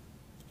DF.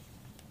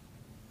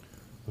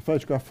 The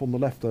photograph on the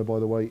left there, by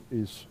the way,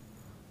 is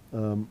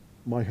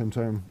my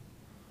hometown,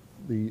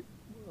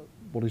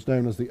 what is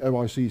known as the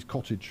OIC's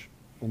cottage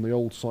on the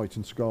old site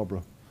in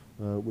Scarborough,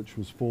 which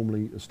was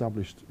formally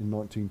established in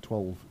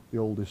 1912, the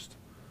oldest,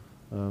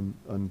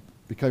 and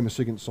became a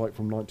SIGINT site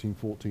from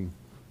 1914,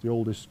 the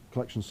oldest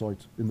collection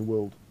site in the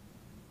world.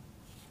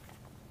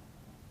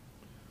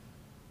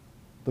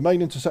 The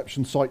main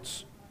interception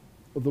sites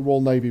of the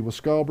Royal Navy were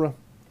Scarborough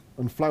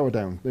and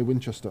Flowerdown near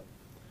Winchester.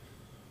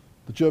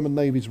 The German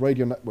Navy's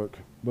radio network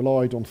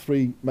relied on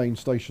 3 main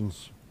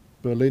stations: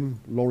 Berlin,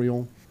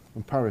 Lorient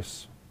and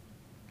Paris.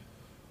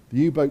 The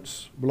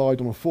U-boats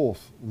relied on a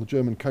 4th on the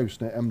German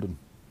coast near Emden.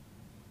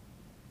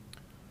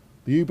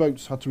 The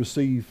U-boats had to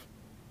receive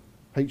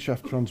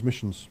HF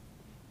transmissions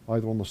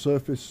either on the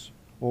surface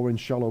or in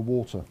shallow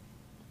water,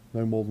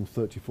 no more than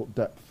 30-foot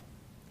depth.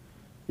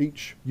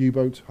 Each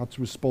U-boat had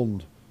to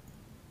respond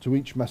to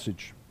each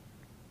message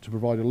to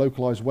provide a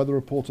localised weather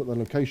report at their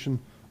location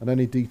and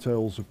any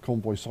details of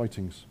convoy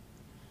sightings.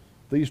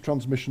 These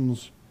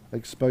transmissions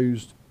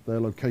exposed their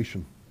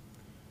location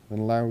and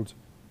allowed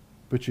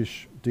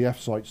British DF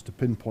sites to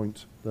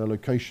pinpoint their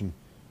location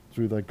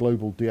through their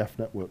global DF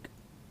network.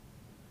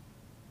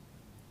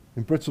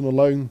 In Britain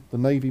alone, the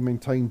Navy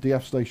maintained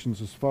DF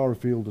stations as far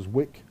afield as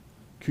Wick,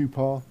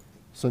 Cupar,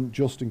 St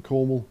Just in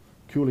Cornwall,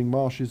 Cooling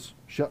Marshes,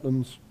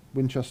 Shetlands,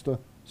 Winchester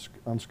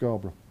and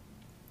Scarborough.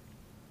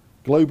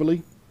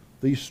 Globally,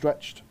 these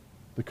stretched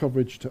the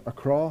coverage to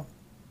Accra,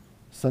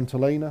 St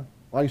Helena,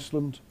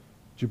 Iceland,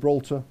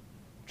 Gibraltar,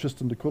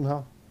 Tristan da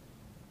Cunha,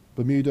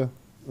 Bermuda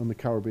and the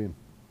Caribbean.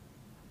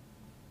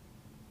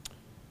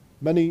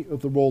 Many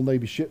of the Royal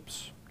Navy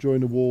ships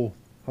during the war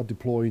had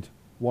deployed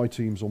Y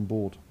teams on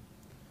board.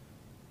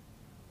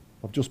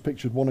 I've just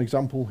pictured one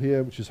example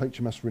here, which is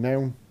HMS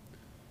Renown.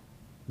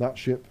 That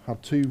ship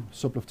had 2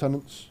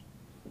 sub-lieutenants,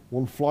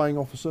 1 flying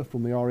officer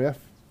from the RAF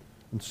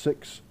and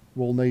 6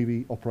 Royal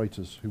Navy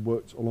operators who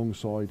worked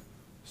alongside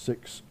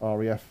 6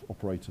 RAF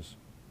operators.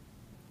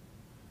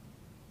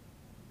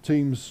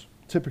 Teams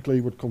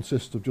typically would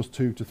consist of just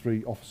 2 to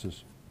 3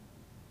 officers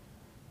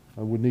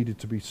and would needed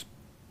to be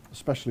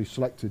specially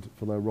selected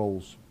for their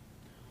roles.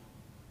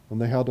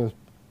 And they had a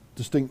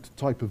distinct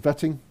type of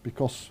vetting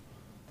because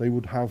they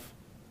would have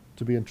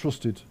to be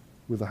entrusted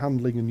with the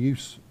handling and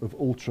use of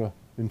ultra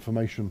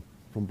information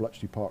from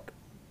Bletchley Park.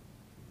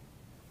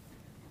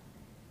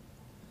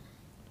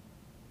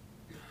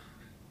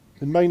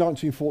 In May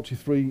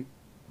 1943,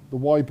 the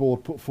Y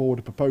Board put forward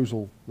a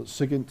proposal that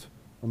SIGINT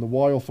and the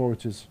Y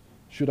authorities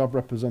should have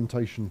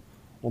representation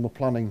on the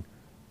planning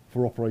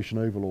for Operation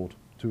Overlord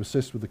to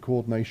assist with the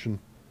coordination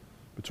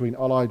between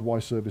Allied Y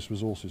Service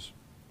resources.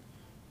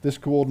 This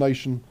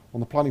coordination on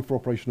the planning for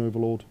Operation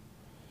Overlord,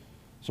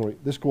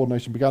 this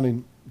coordination began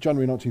in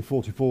January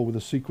 1944 with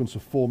a sequence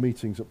of 4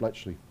 meetings at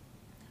Bletchley.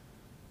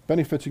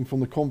 Benefiting from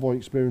the convoy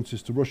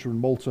experiences to Russia and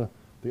Malta,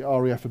 the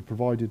RAF had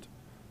provided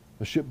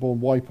a shipborne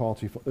Y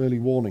party for early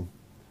warning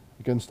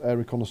against air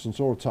reconnaissance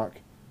or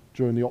attack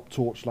during the Op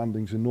Torch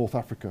landings in North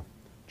Africa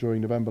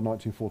during November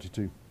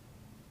 1942.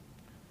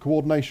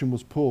 Coordination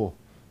was poor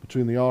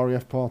between the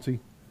RAF party,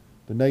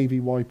 the Navy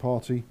Y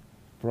party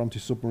for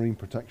anti-submarine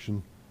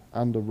protection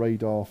and a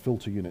radar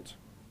filter unit,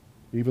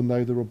 even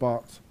though they were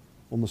embarked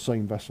on the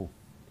same vessel.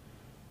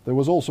 There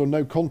was also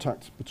no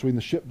contact between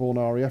the shipborne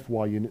RAF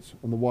Y units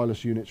and the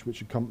wireless units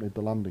which accompanied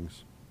the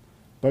landings.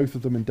 Both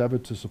of them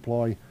endeavoured to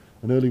supply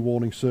an early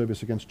warning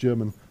service against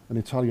German and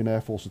Italian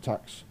Air Force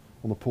attacks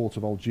on the port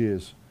of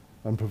Algiers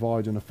and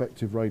provide an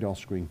effective radar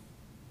screen.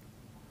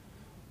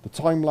 The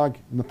time lag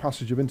in the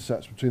passage of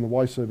intercepts between the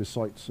Y Service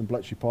sites and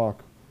Bletchley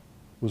Park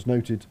was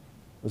noted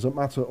as a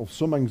matter of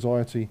some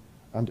anxiety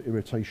and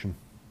irritation.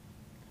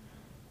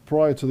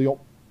 Prior to the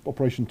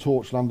Operation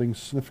Torch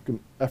landings,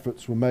 significant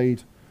efforts were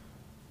made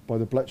by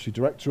the Bletchley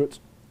Directorate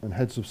and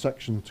heads of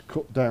section to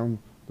cut down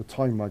the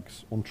time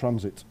lags on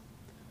transit.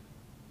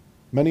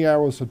 Many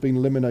hours had been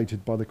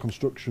eliminated by the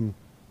construction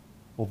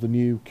of the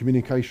new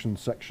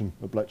communications section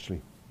at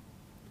Bletchley.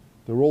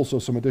 There were also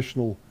some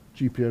additional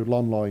GPO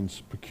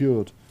landlines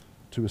procured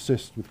to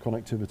assist with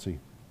connectivity.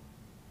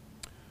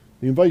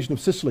 The invasion of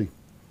Sicily,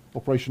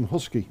 Operation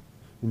Husky,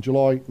 in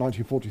July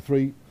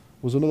 1943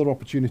 was another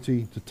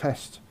opportunity to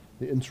test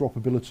the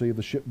interoperability of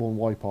the shipborne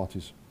Y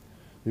parties.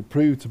 It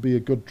proved to be a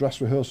good dress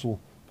rehearsal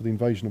for the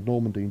invasion of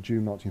Normandy in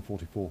June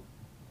 1944.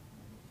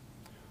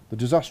 The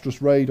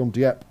disastrous raid on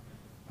Dieppe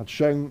had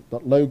shown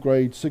that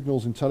low-grade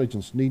signals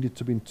intelligence needed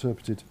to be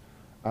interpreted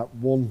at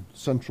one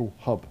central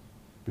hub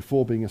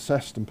before being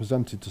assessed and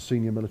presented to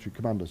senior military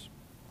commanders.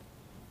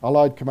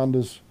 Allied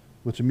commanders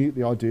were to mute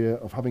the idea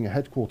of having a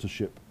headquarters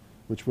ship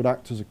which would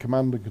act as a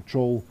command and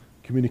control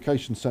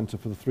communication centre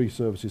for the 3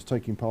 services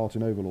taking part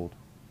in Overlord.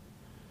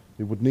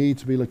 It would need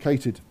to be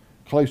located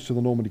close to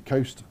the Normandy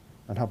coast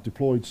and have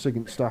deployed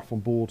SIGINT staff on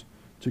board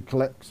to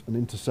collect and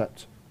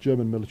intercept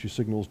German military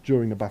signals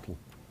during the battle,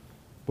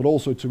 but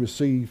also to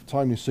receive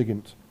timely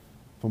SIGINT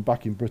from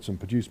back in Britain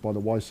produced by the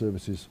Y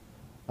services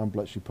and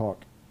Bletchley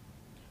Park.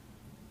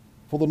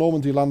 For the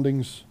Normandy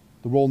landings,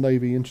 the Royal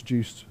Navy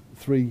introduced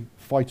 3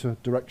 Fighter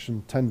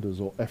Direction Tenders,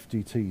 or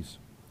FDTs,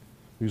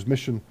 whose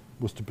mission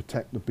was to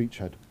protect the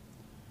beachhead.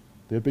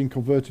 They had been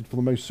converted from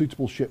the most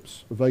suitable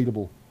ships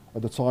available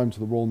at the time to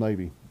the Royal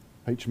Navy,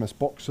 HMS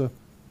Boxer,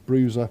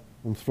 Bruiser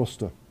and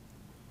Thruster,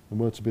 and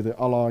were to be the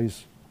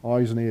Allies'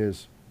 eyes and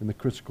ears in the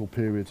critical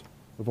period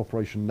of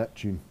Operation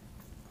Neptune.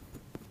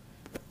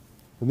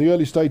 In the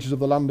early stages of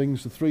the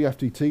landings, the 3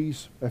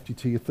 FDTs,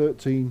 FDT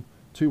 13,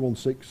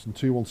 216 and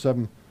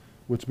 217,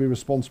 were to be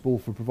responsible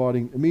for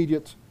providing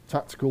immediate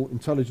tactical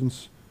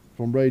intelligence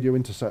from radio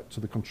intercept to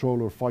the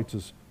controller of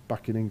fighters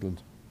back in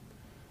England.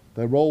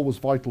 Their role was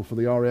vital for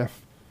the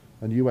RAF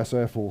and US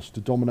Air Force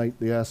to dominate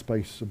the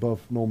airspace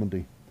above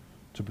Normandy,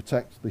 to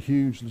protect the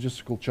huge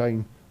logistical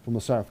chain from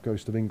the south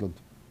coast of England.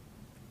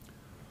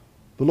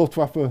 The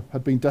Luftwaffe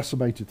had been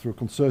decimated through a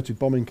concerted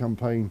bombing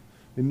campaign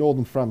in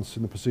northern France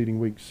in the preceding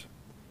weeks,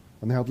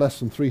 and they had less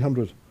than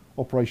 300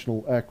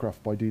 operational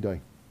aircraft by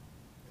D-Day.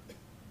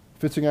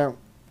 Fitting out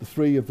the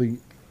 3 of the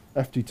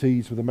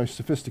FDTs with the most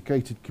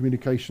sophisticated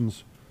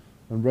communications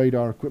and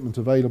radar equipment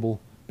available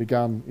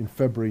began in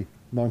February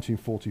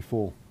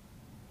 1944.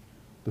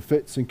 The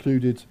fits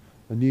included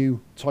a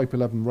new Type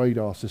 11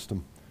 radar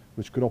system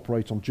which could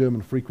operate on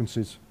German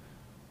frequencies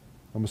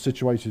and was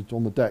situated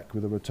on the deck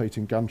with a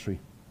rotating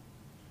gantry.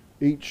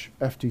 Each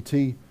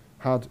FDT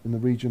had in the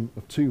region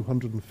of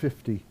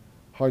 250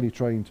 highly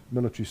trained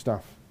military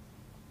staff,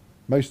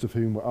 most of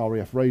whom were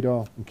RAF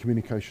radar and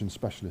communications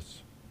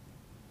specialists.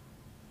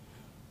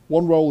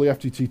 One role the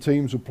FDT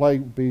teams would play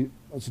would be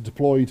as a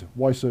deployed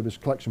Y-service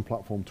collection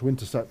platform to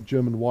intercept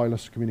German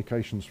wireless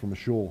communications from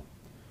ashore,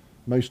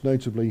 most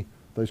notably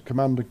those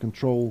command and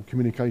control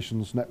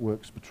communications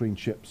networks between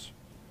ships,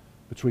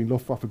 between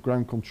Luftwaffe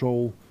ground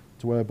control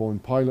to airborne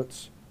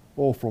pilots,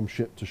 or from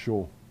ship to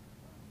shore.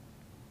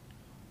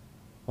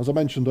 As I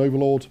mentioned,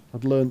 Overlord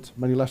had learnt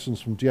many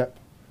lessons from Dieppe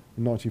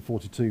in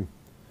 1942,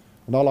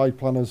 and Allied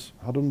planners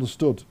had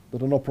understood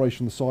that an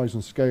operation the size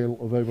and scale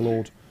of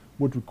Overlord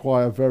would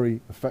require very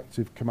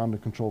effective command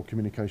and control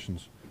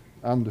communications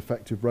and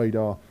effective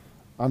radar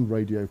and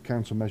radio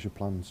countermeasure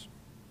plans.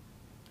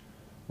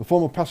 The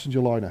former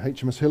passenger liner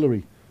HMS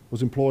Hillary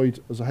was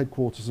employed as a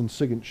headquarters and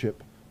SIGINT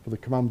ship for the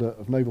commander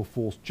of Naval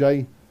Force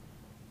J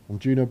on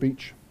Juno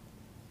Beach.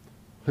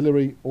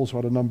 Hillary also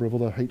had a number of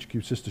other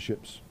HQ sister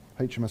ships,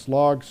 HMS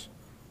Largs,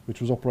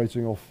 which was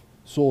operating off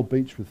Sword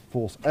Beach with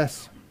Force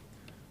S,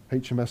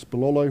 HMS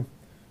Bololo,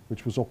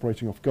 which was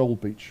operating off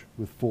Gold Beach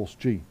with Force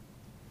G.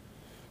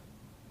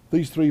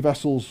 These 3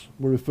 vessels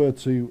were referred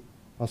to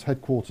as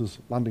headquarters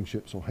landing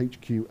ships, or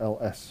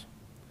HQLS.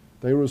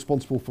 They were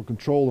responsible for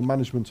control and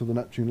management of the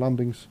Neptune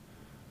landings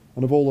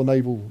and of all the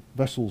naval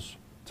vessels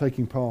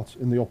taking part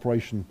in the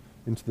operation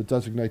into the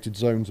designated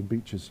zones and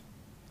beaches.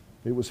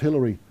 It was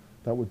Hillary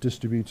that would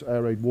distribute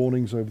air raid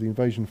warnings over the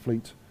invasion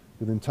fleet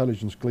with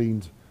intelligence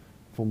gleaned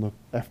from the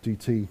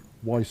FDT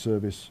Y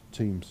service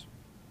teams.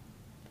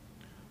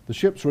 The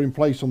ships were in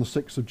place on the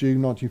 6th of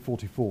June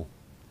 1944.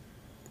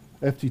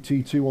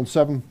 FDT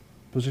 217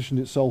 positioned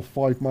itself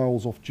 5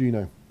 miles off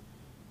Juno,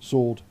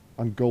 Sword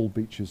and Gold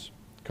beaches,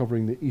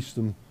 covering the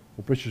eastern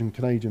or British and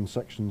Canadian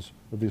sections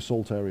of the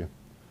assault area,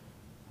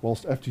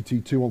 whilst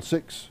FDT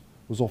 216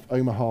 was off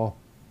Omaha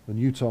and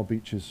Utah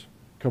beaches,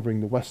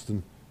 covering the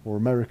western or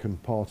American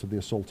part of the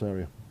assault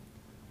area.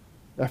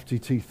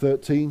 FDT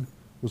 13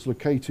 was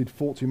located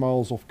 40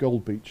 miles off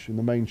Gold Beach in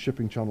the main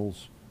shipping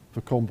channels for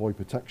convoy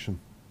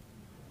protection.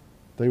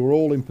 They were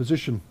all in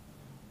position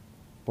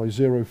by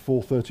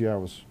 0430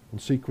 hours and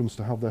sequenced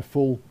to have their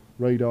full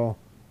radar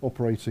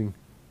operating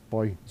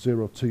by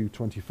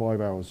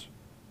 0225 hours,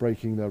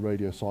 breaking their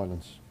radio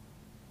silence.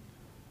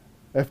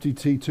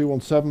 FDT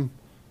 217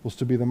 was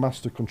to be the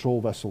master control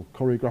vessel,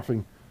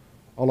 choreographing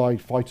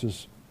Allied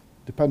fighters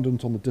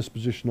dependent on the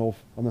disposition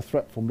of and the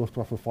threat from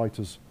Luftwaffe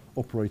fighters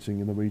operating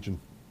in the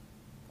region.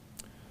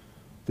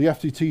 The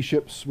FDT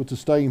ships were to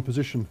stay in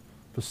position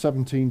for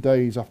 17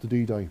 days after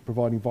D-Day,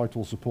 providing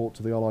vital support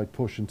to the Allied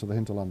push into the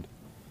hinterland.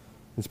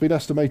 It's been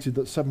estimated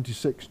that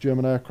 76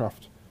 German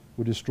aircraft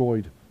were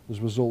destroyed as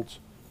a result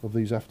of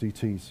these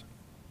FDTs.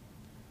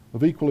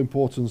 Of equal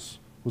importance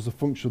was the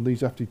function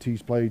these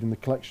FDTs played in the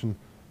collection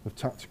of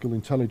tactical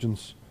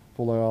intelligence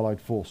for the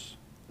Allied force.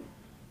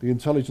 The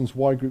intelligence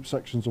Y group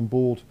sections on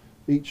board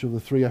each of the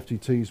 3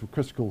 FDTs were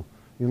critical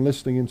in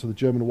listening into the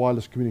German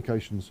wireless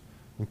communications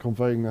and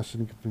conveying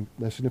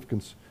their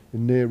significance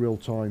in near real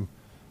time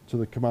to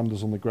the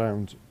commanders on the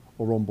ground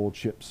or on board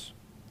ships.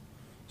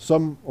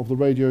 Some of the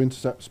radio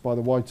intercepts by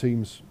the Y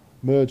teams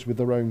merged with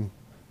their own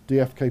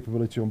DF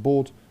capability on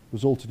board,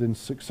 resulted in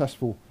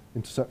successful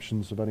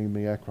interceptions of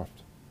enemy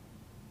aircraft.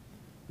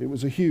 It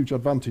was a huge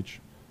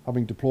advantage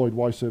having deployed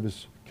Y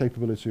service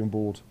capability on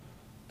board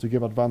to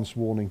give advance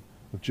warning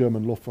of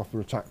German Luftwaffe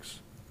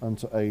attacks and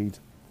to aid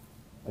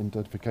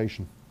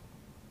identification.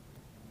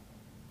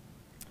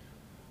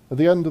 At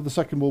the end of the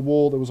Second World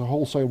War, there was a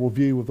wholesale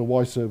review of the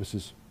Y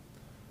services.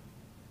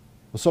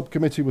 A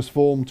subcommittee was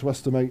formed to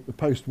estimate the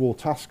post-war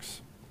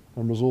tasks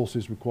and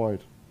resources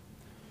required.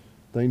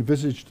 They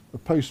envisaged a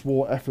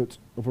post-war effort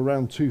of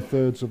around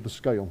 2/3 of the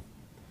scale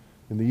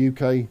in the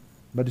UK,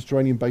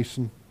 Mediterranean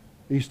basin,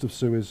 east of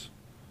Suez,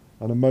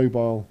 and a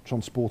mobile,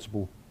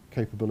 transportable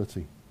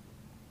capability.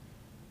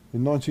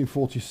 In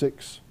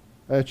 1946,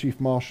 Air Chief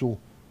Marshal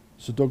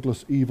Sir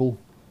Douglas Evil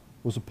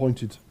was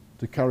appointed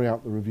to carry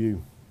out the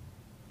review.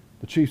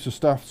 The Chiefs of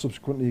Staff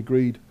subsequently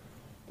agreed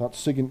that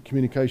SIGINT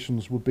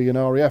communications would be an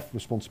RAF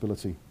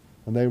responsibility,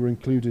 and they were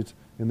included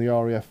in the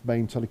RAF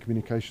main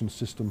telecommunications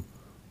system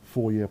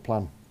 4-year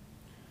plan.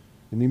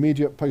 In the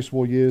immediate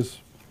post-war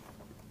years,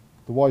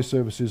 the Y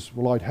services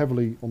relied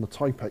heavily on the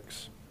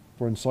Typex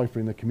for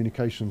enciphering their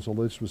communications,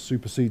 although this was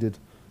superseded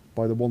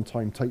by the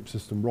one-time tape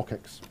system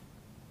ROCEX.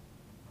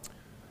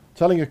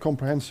 Telling a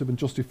comprehensive and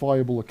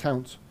justifiable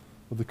account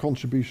of the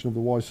contribution of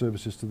the Y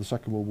services to the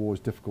Second World War is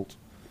difficult,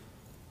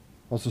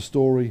 as the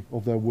story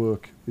of their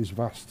work is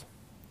vast.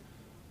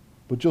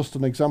 But just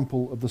an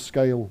example of the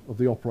scale of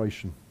the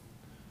operation.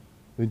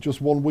 In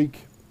just 1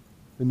 week,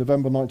 in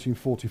November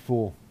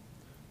 1944,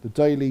 the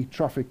daily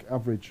traffic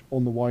average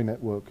on the Y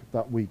network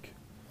that week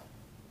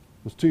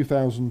was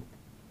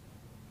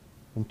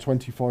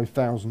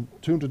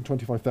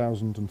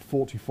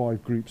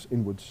 225,045 groups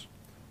inwards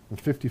and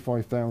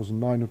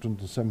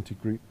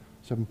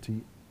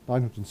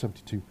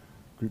 55,972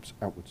 groups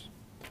outwards.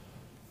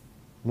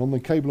 And on the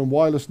cable and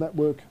wireless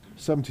network,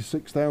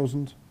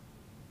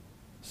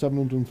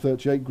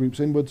 76,738 groups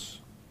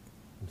inwards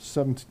and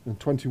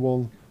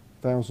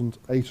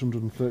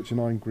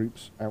 21,839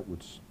 groups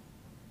outwards.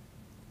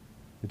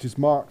 It is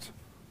marked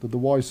that the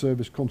Y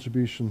service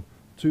contribution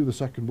to the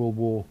Second World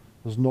War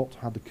has not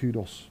had the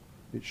kudos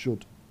it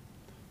should.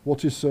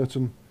 What is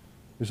certain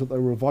is that they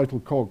were a vital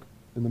cog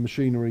in the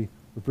machinery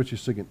of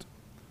British SIGINT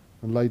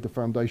and laid the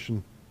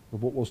foundation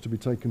of what was to be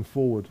taken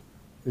forward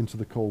into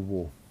the Cold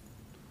War.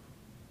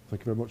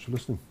 Thank you very much for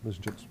listening, ladies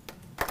and gents.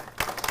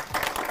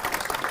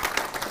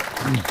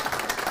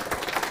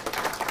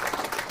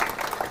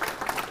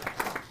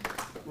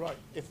 Right,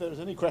 if there's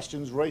any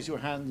questions, raise your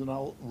hand and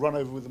I'll run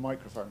over with the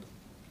microphone.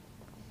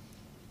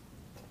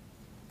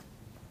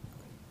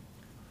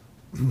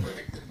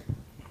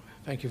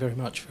 Thank you very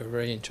much for a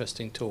very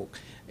interesting talk.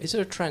 Is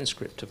there a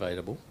transcript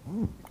available?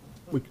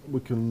 We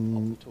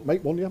can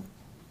make one, yeah?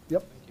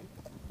 Yep.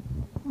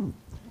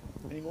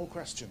 Any more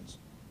questions?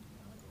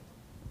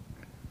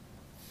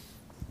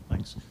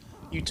 Thanks.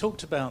 You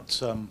talked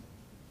about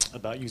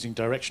using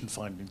direction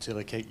finding to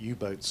locate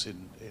U-boats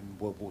in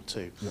World War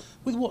II. Yep.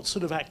 With what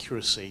sort of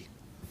accuracy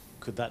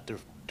could that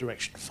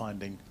direction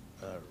finding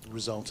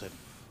result in?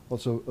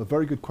 That's a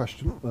very good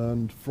question,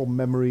 and from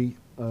memory,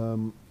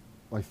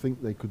 I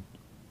think they could,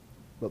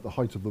 at the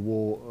height of the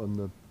war and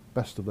the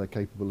best of their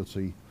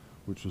capability,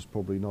 which was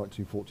probably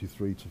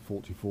 1943 to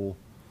 44,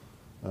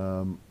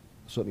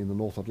 certainly in the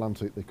North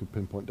Atlantic, they could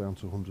pinpoint down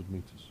to 100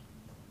 metres,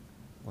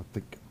 I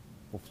think,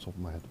 off the top of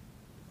my head.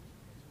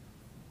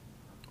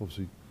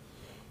 Obviously,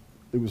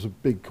 it was a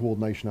big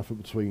coordination effort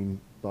between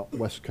that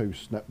West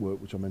Coast network,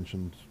 which I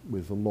mentioned,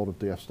 with a lot of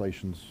DF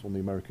stations on the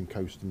American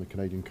coast and the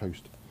Canadian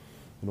coast,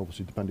 and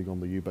obviously depending on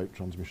the U-boat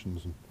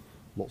transmissions and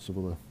lots of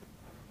other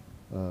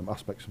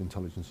aspects of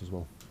intelligence as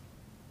well.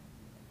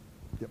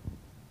 Yep.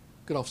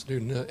 Good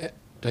afternoon,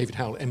 David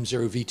Howell,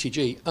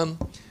 M0VTG.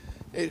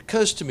 It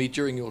occurs to me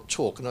during your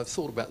talk, and I've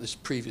thought about this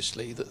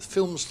previously, that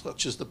films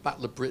such as The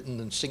Battle of Britain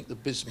and Sink the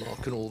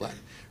Bismarck and all that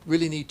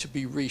really need to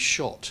be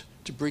reshot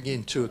to bring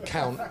into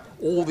account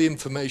all the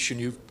information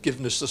you've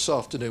given us this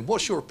afternoon.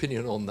 What's your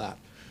opinion on that?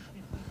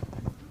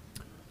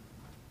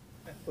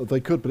 They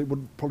could, but it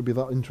wouldn't probably be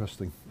that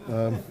interesting.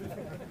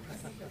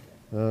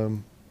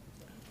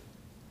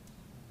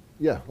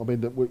 Yeah, I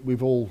mean,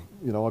 we've all,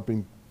 you know,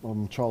 I'm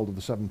a child of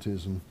the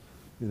 70s and,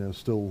 you know,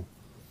 still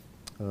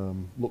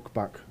look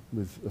back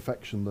with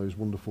affection those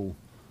wonderful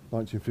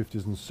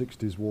 1950s and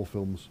 60s war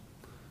films,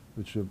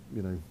 which have,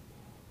 you know,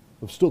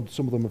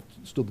 some of them have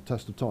stood the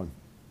test of time.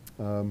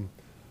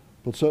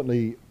 But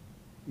certainly,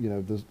 you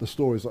know, the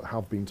stories that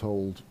have been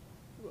told,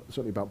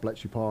 certainly about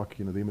Bletchley Park,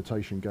 you know, the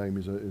Imitation Game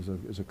is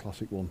a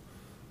classic one,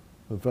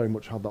 have very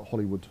much had that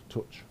Hollywood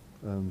touch.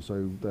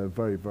 So they're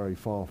very, very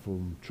far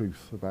from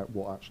truth about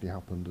what actually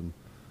happened,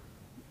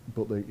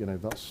 but they, you know,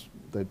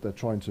 they're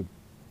trying to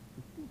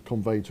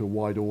convey to a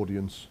wide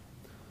audience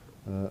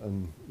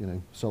and, you know,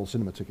 sell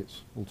cinema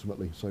tickets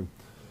ultimately. So,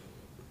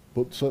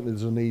 but certainly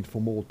there's a need for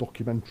more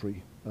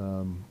documentary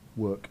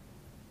work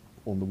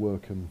on the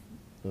work and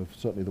of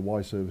certainly the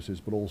Y services,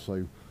 but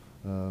also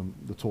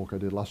the talk I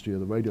did last year,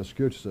 the Radio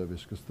Security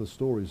Service, because the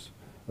stories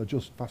are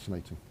just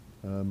fascinating.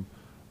 And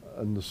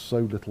there's so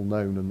little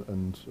known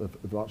and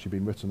have actually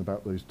been written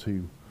about those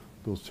two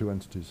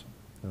entities.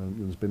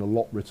 There's been a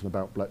lot written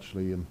about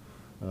Bletchley and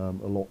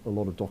a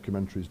lot of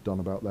documentaries done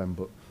about them,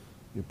 but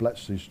you know,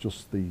 Bletchley's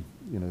just the,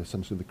 you know,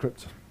 essentially the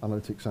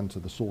cryptanalytic centre,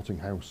 the sorting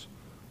house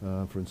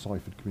for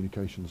enciphered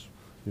communications.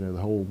 You know, the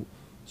whole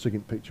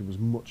SIGINT picture was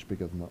much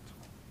bigger than that,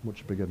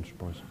 much bigger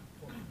enterprise.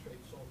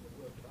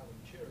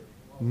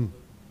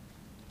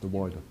 The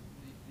wider.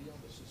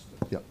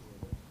 Yep.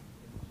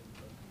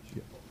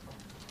 Yep.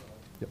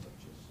 Yep.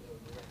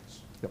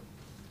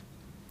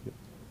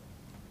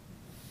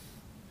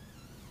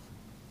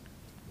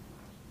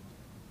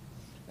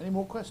 Any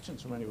more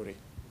questions from anybody?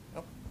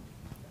 No?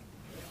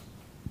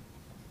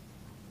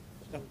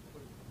 No.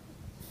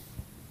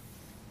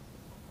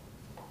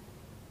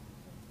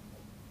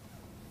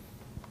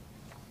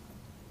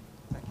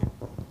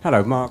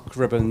 Hello, Mark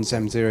Ribbons,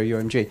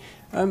 M0UMG.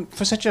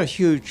 For such a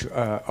huge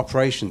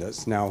operation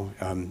that's now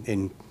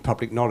in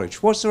public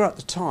knowledge, was there at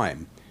the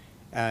time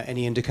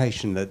any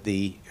indication that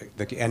the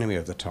enemy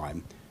of the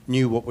time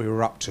knew what we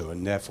were up to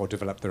and therefore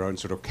developed their own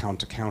sort of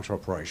counter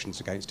operations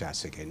against our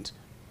SIGINT?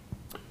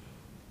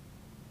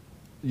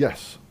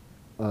 Yes,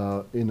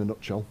 in a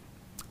nutshell.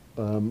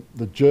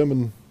 The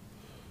German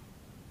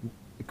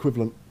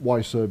equivalent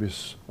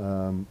Y-service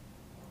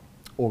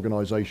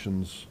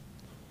organisations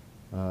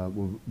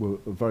were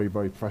a very,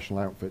 very professional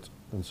outfit,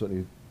 and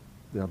certainly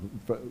they had,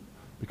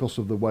 because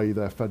of the way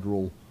their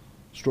federal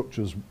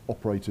structures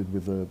operated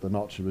with the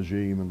Nazi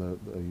regime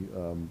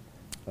and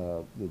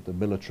the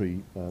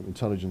military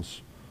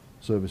intelligence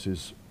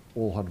services,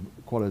 all had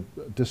quite a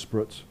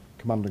disparate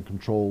command and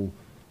control,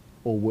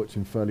 all worked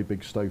in fairly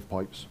big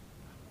stovepipes,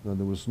 and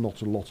there was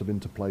not a lot of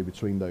interplay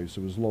between those.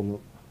 There was a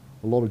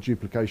lot of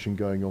duplication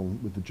going on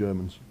with the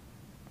Germans,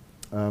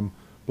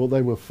 but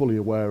they were fully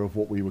aware of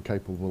what we were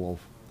capable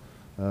of.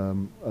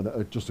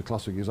 And just a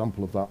classic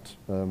example of that,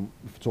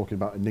 if we're talking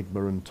about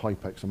Enigma and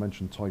Typex, I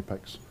mentioned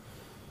Typex.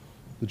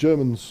 The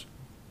Germans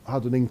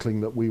had an inkling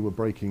that we were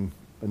breaking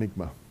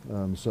Enigma.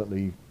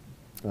 Certainly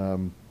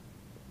the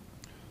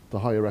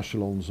higher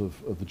echelons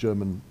of the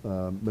German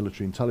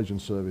military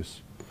intelligence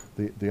service,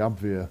 the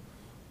Abwehr,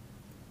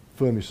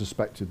 firmly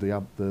suspected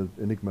the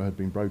Enigma had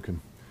been broken.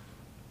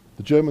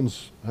 The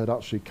Germans had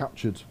actually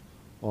captured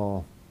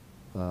our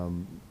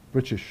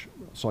British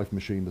Cypher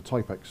machine, the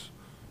Typex,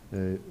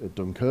 at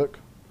Dunkirk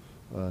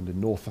and in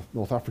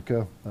North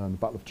Africa and the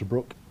Battle of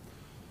Tobruk,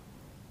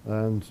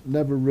 and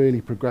never really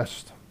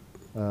progressed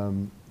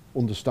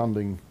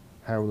understanding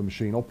how the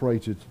machine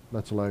operated,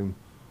 let alone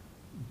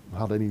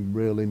had any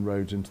real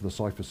inroads into the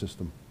Cypher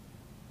system.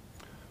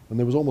 And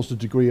there was almost a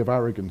degree of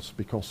arrogance,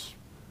 because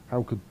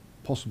how could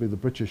possibly the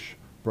British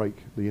break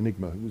the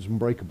Enigma? It was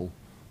unbreakable,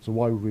 so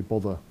why would we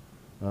bother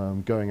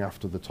going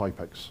after the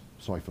Typex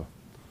Cypher,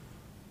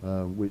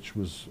 which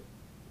was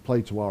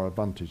played to our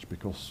advantage,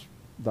 because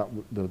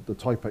the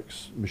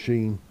Typex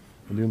machine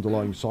and the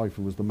underlying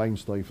Cypher was the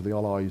mainstay for the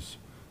Allies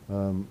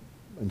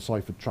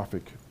enciphered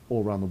traffic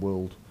all around the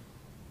world,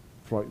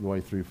 right the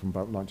way through from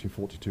about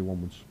 1942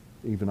 onwards,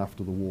 even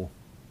after the war.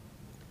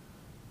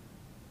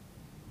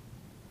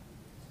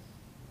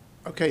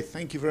 Okay,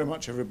 thank you very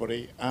much,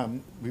 everybody.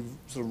 We've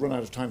sort of run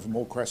out of time for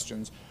more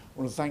questions. I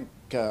want to thank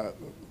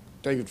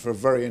David for a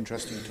very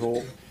interesting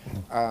talk.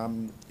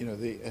 You know,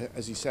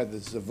 as he said,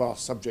 this is a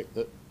vast subject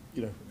that,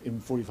 you know, in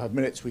 45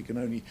 minutes we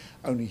can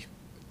only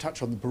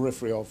touch on the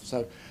periphery of.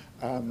 So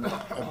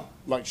I'd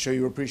like to show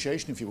your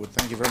appreciation, if you would.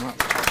 Thank you very much.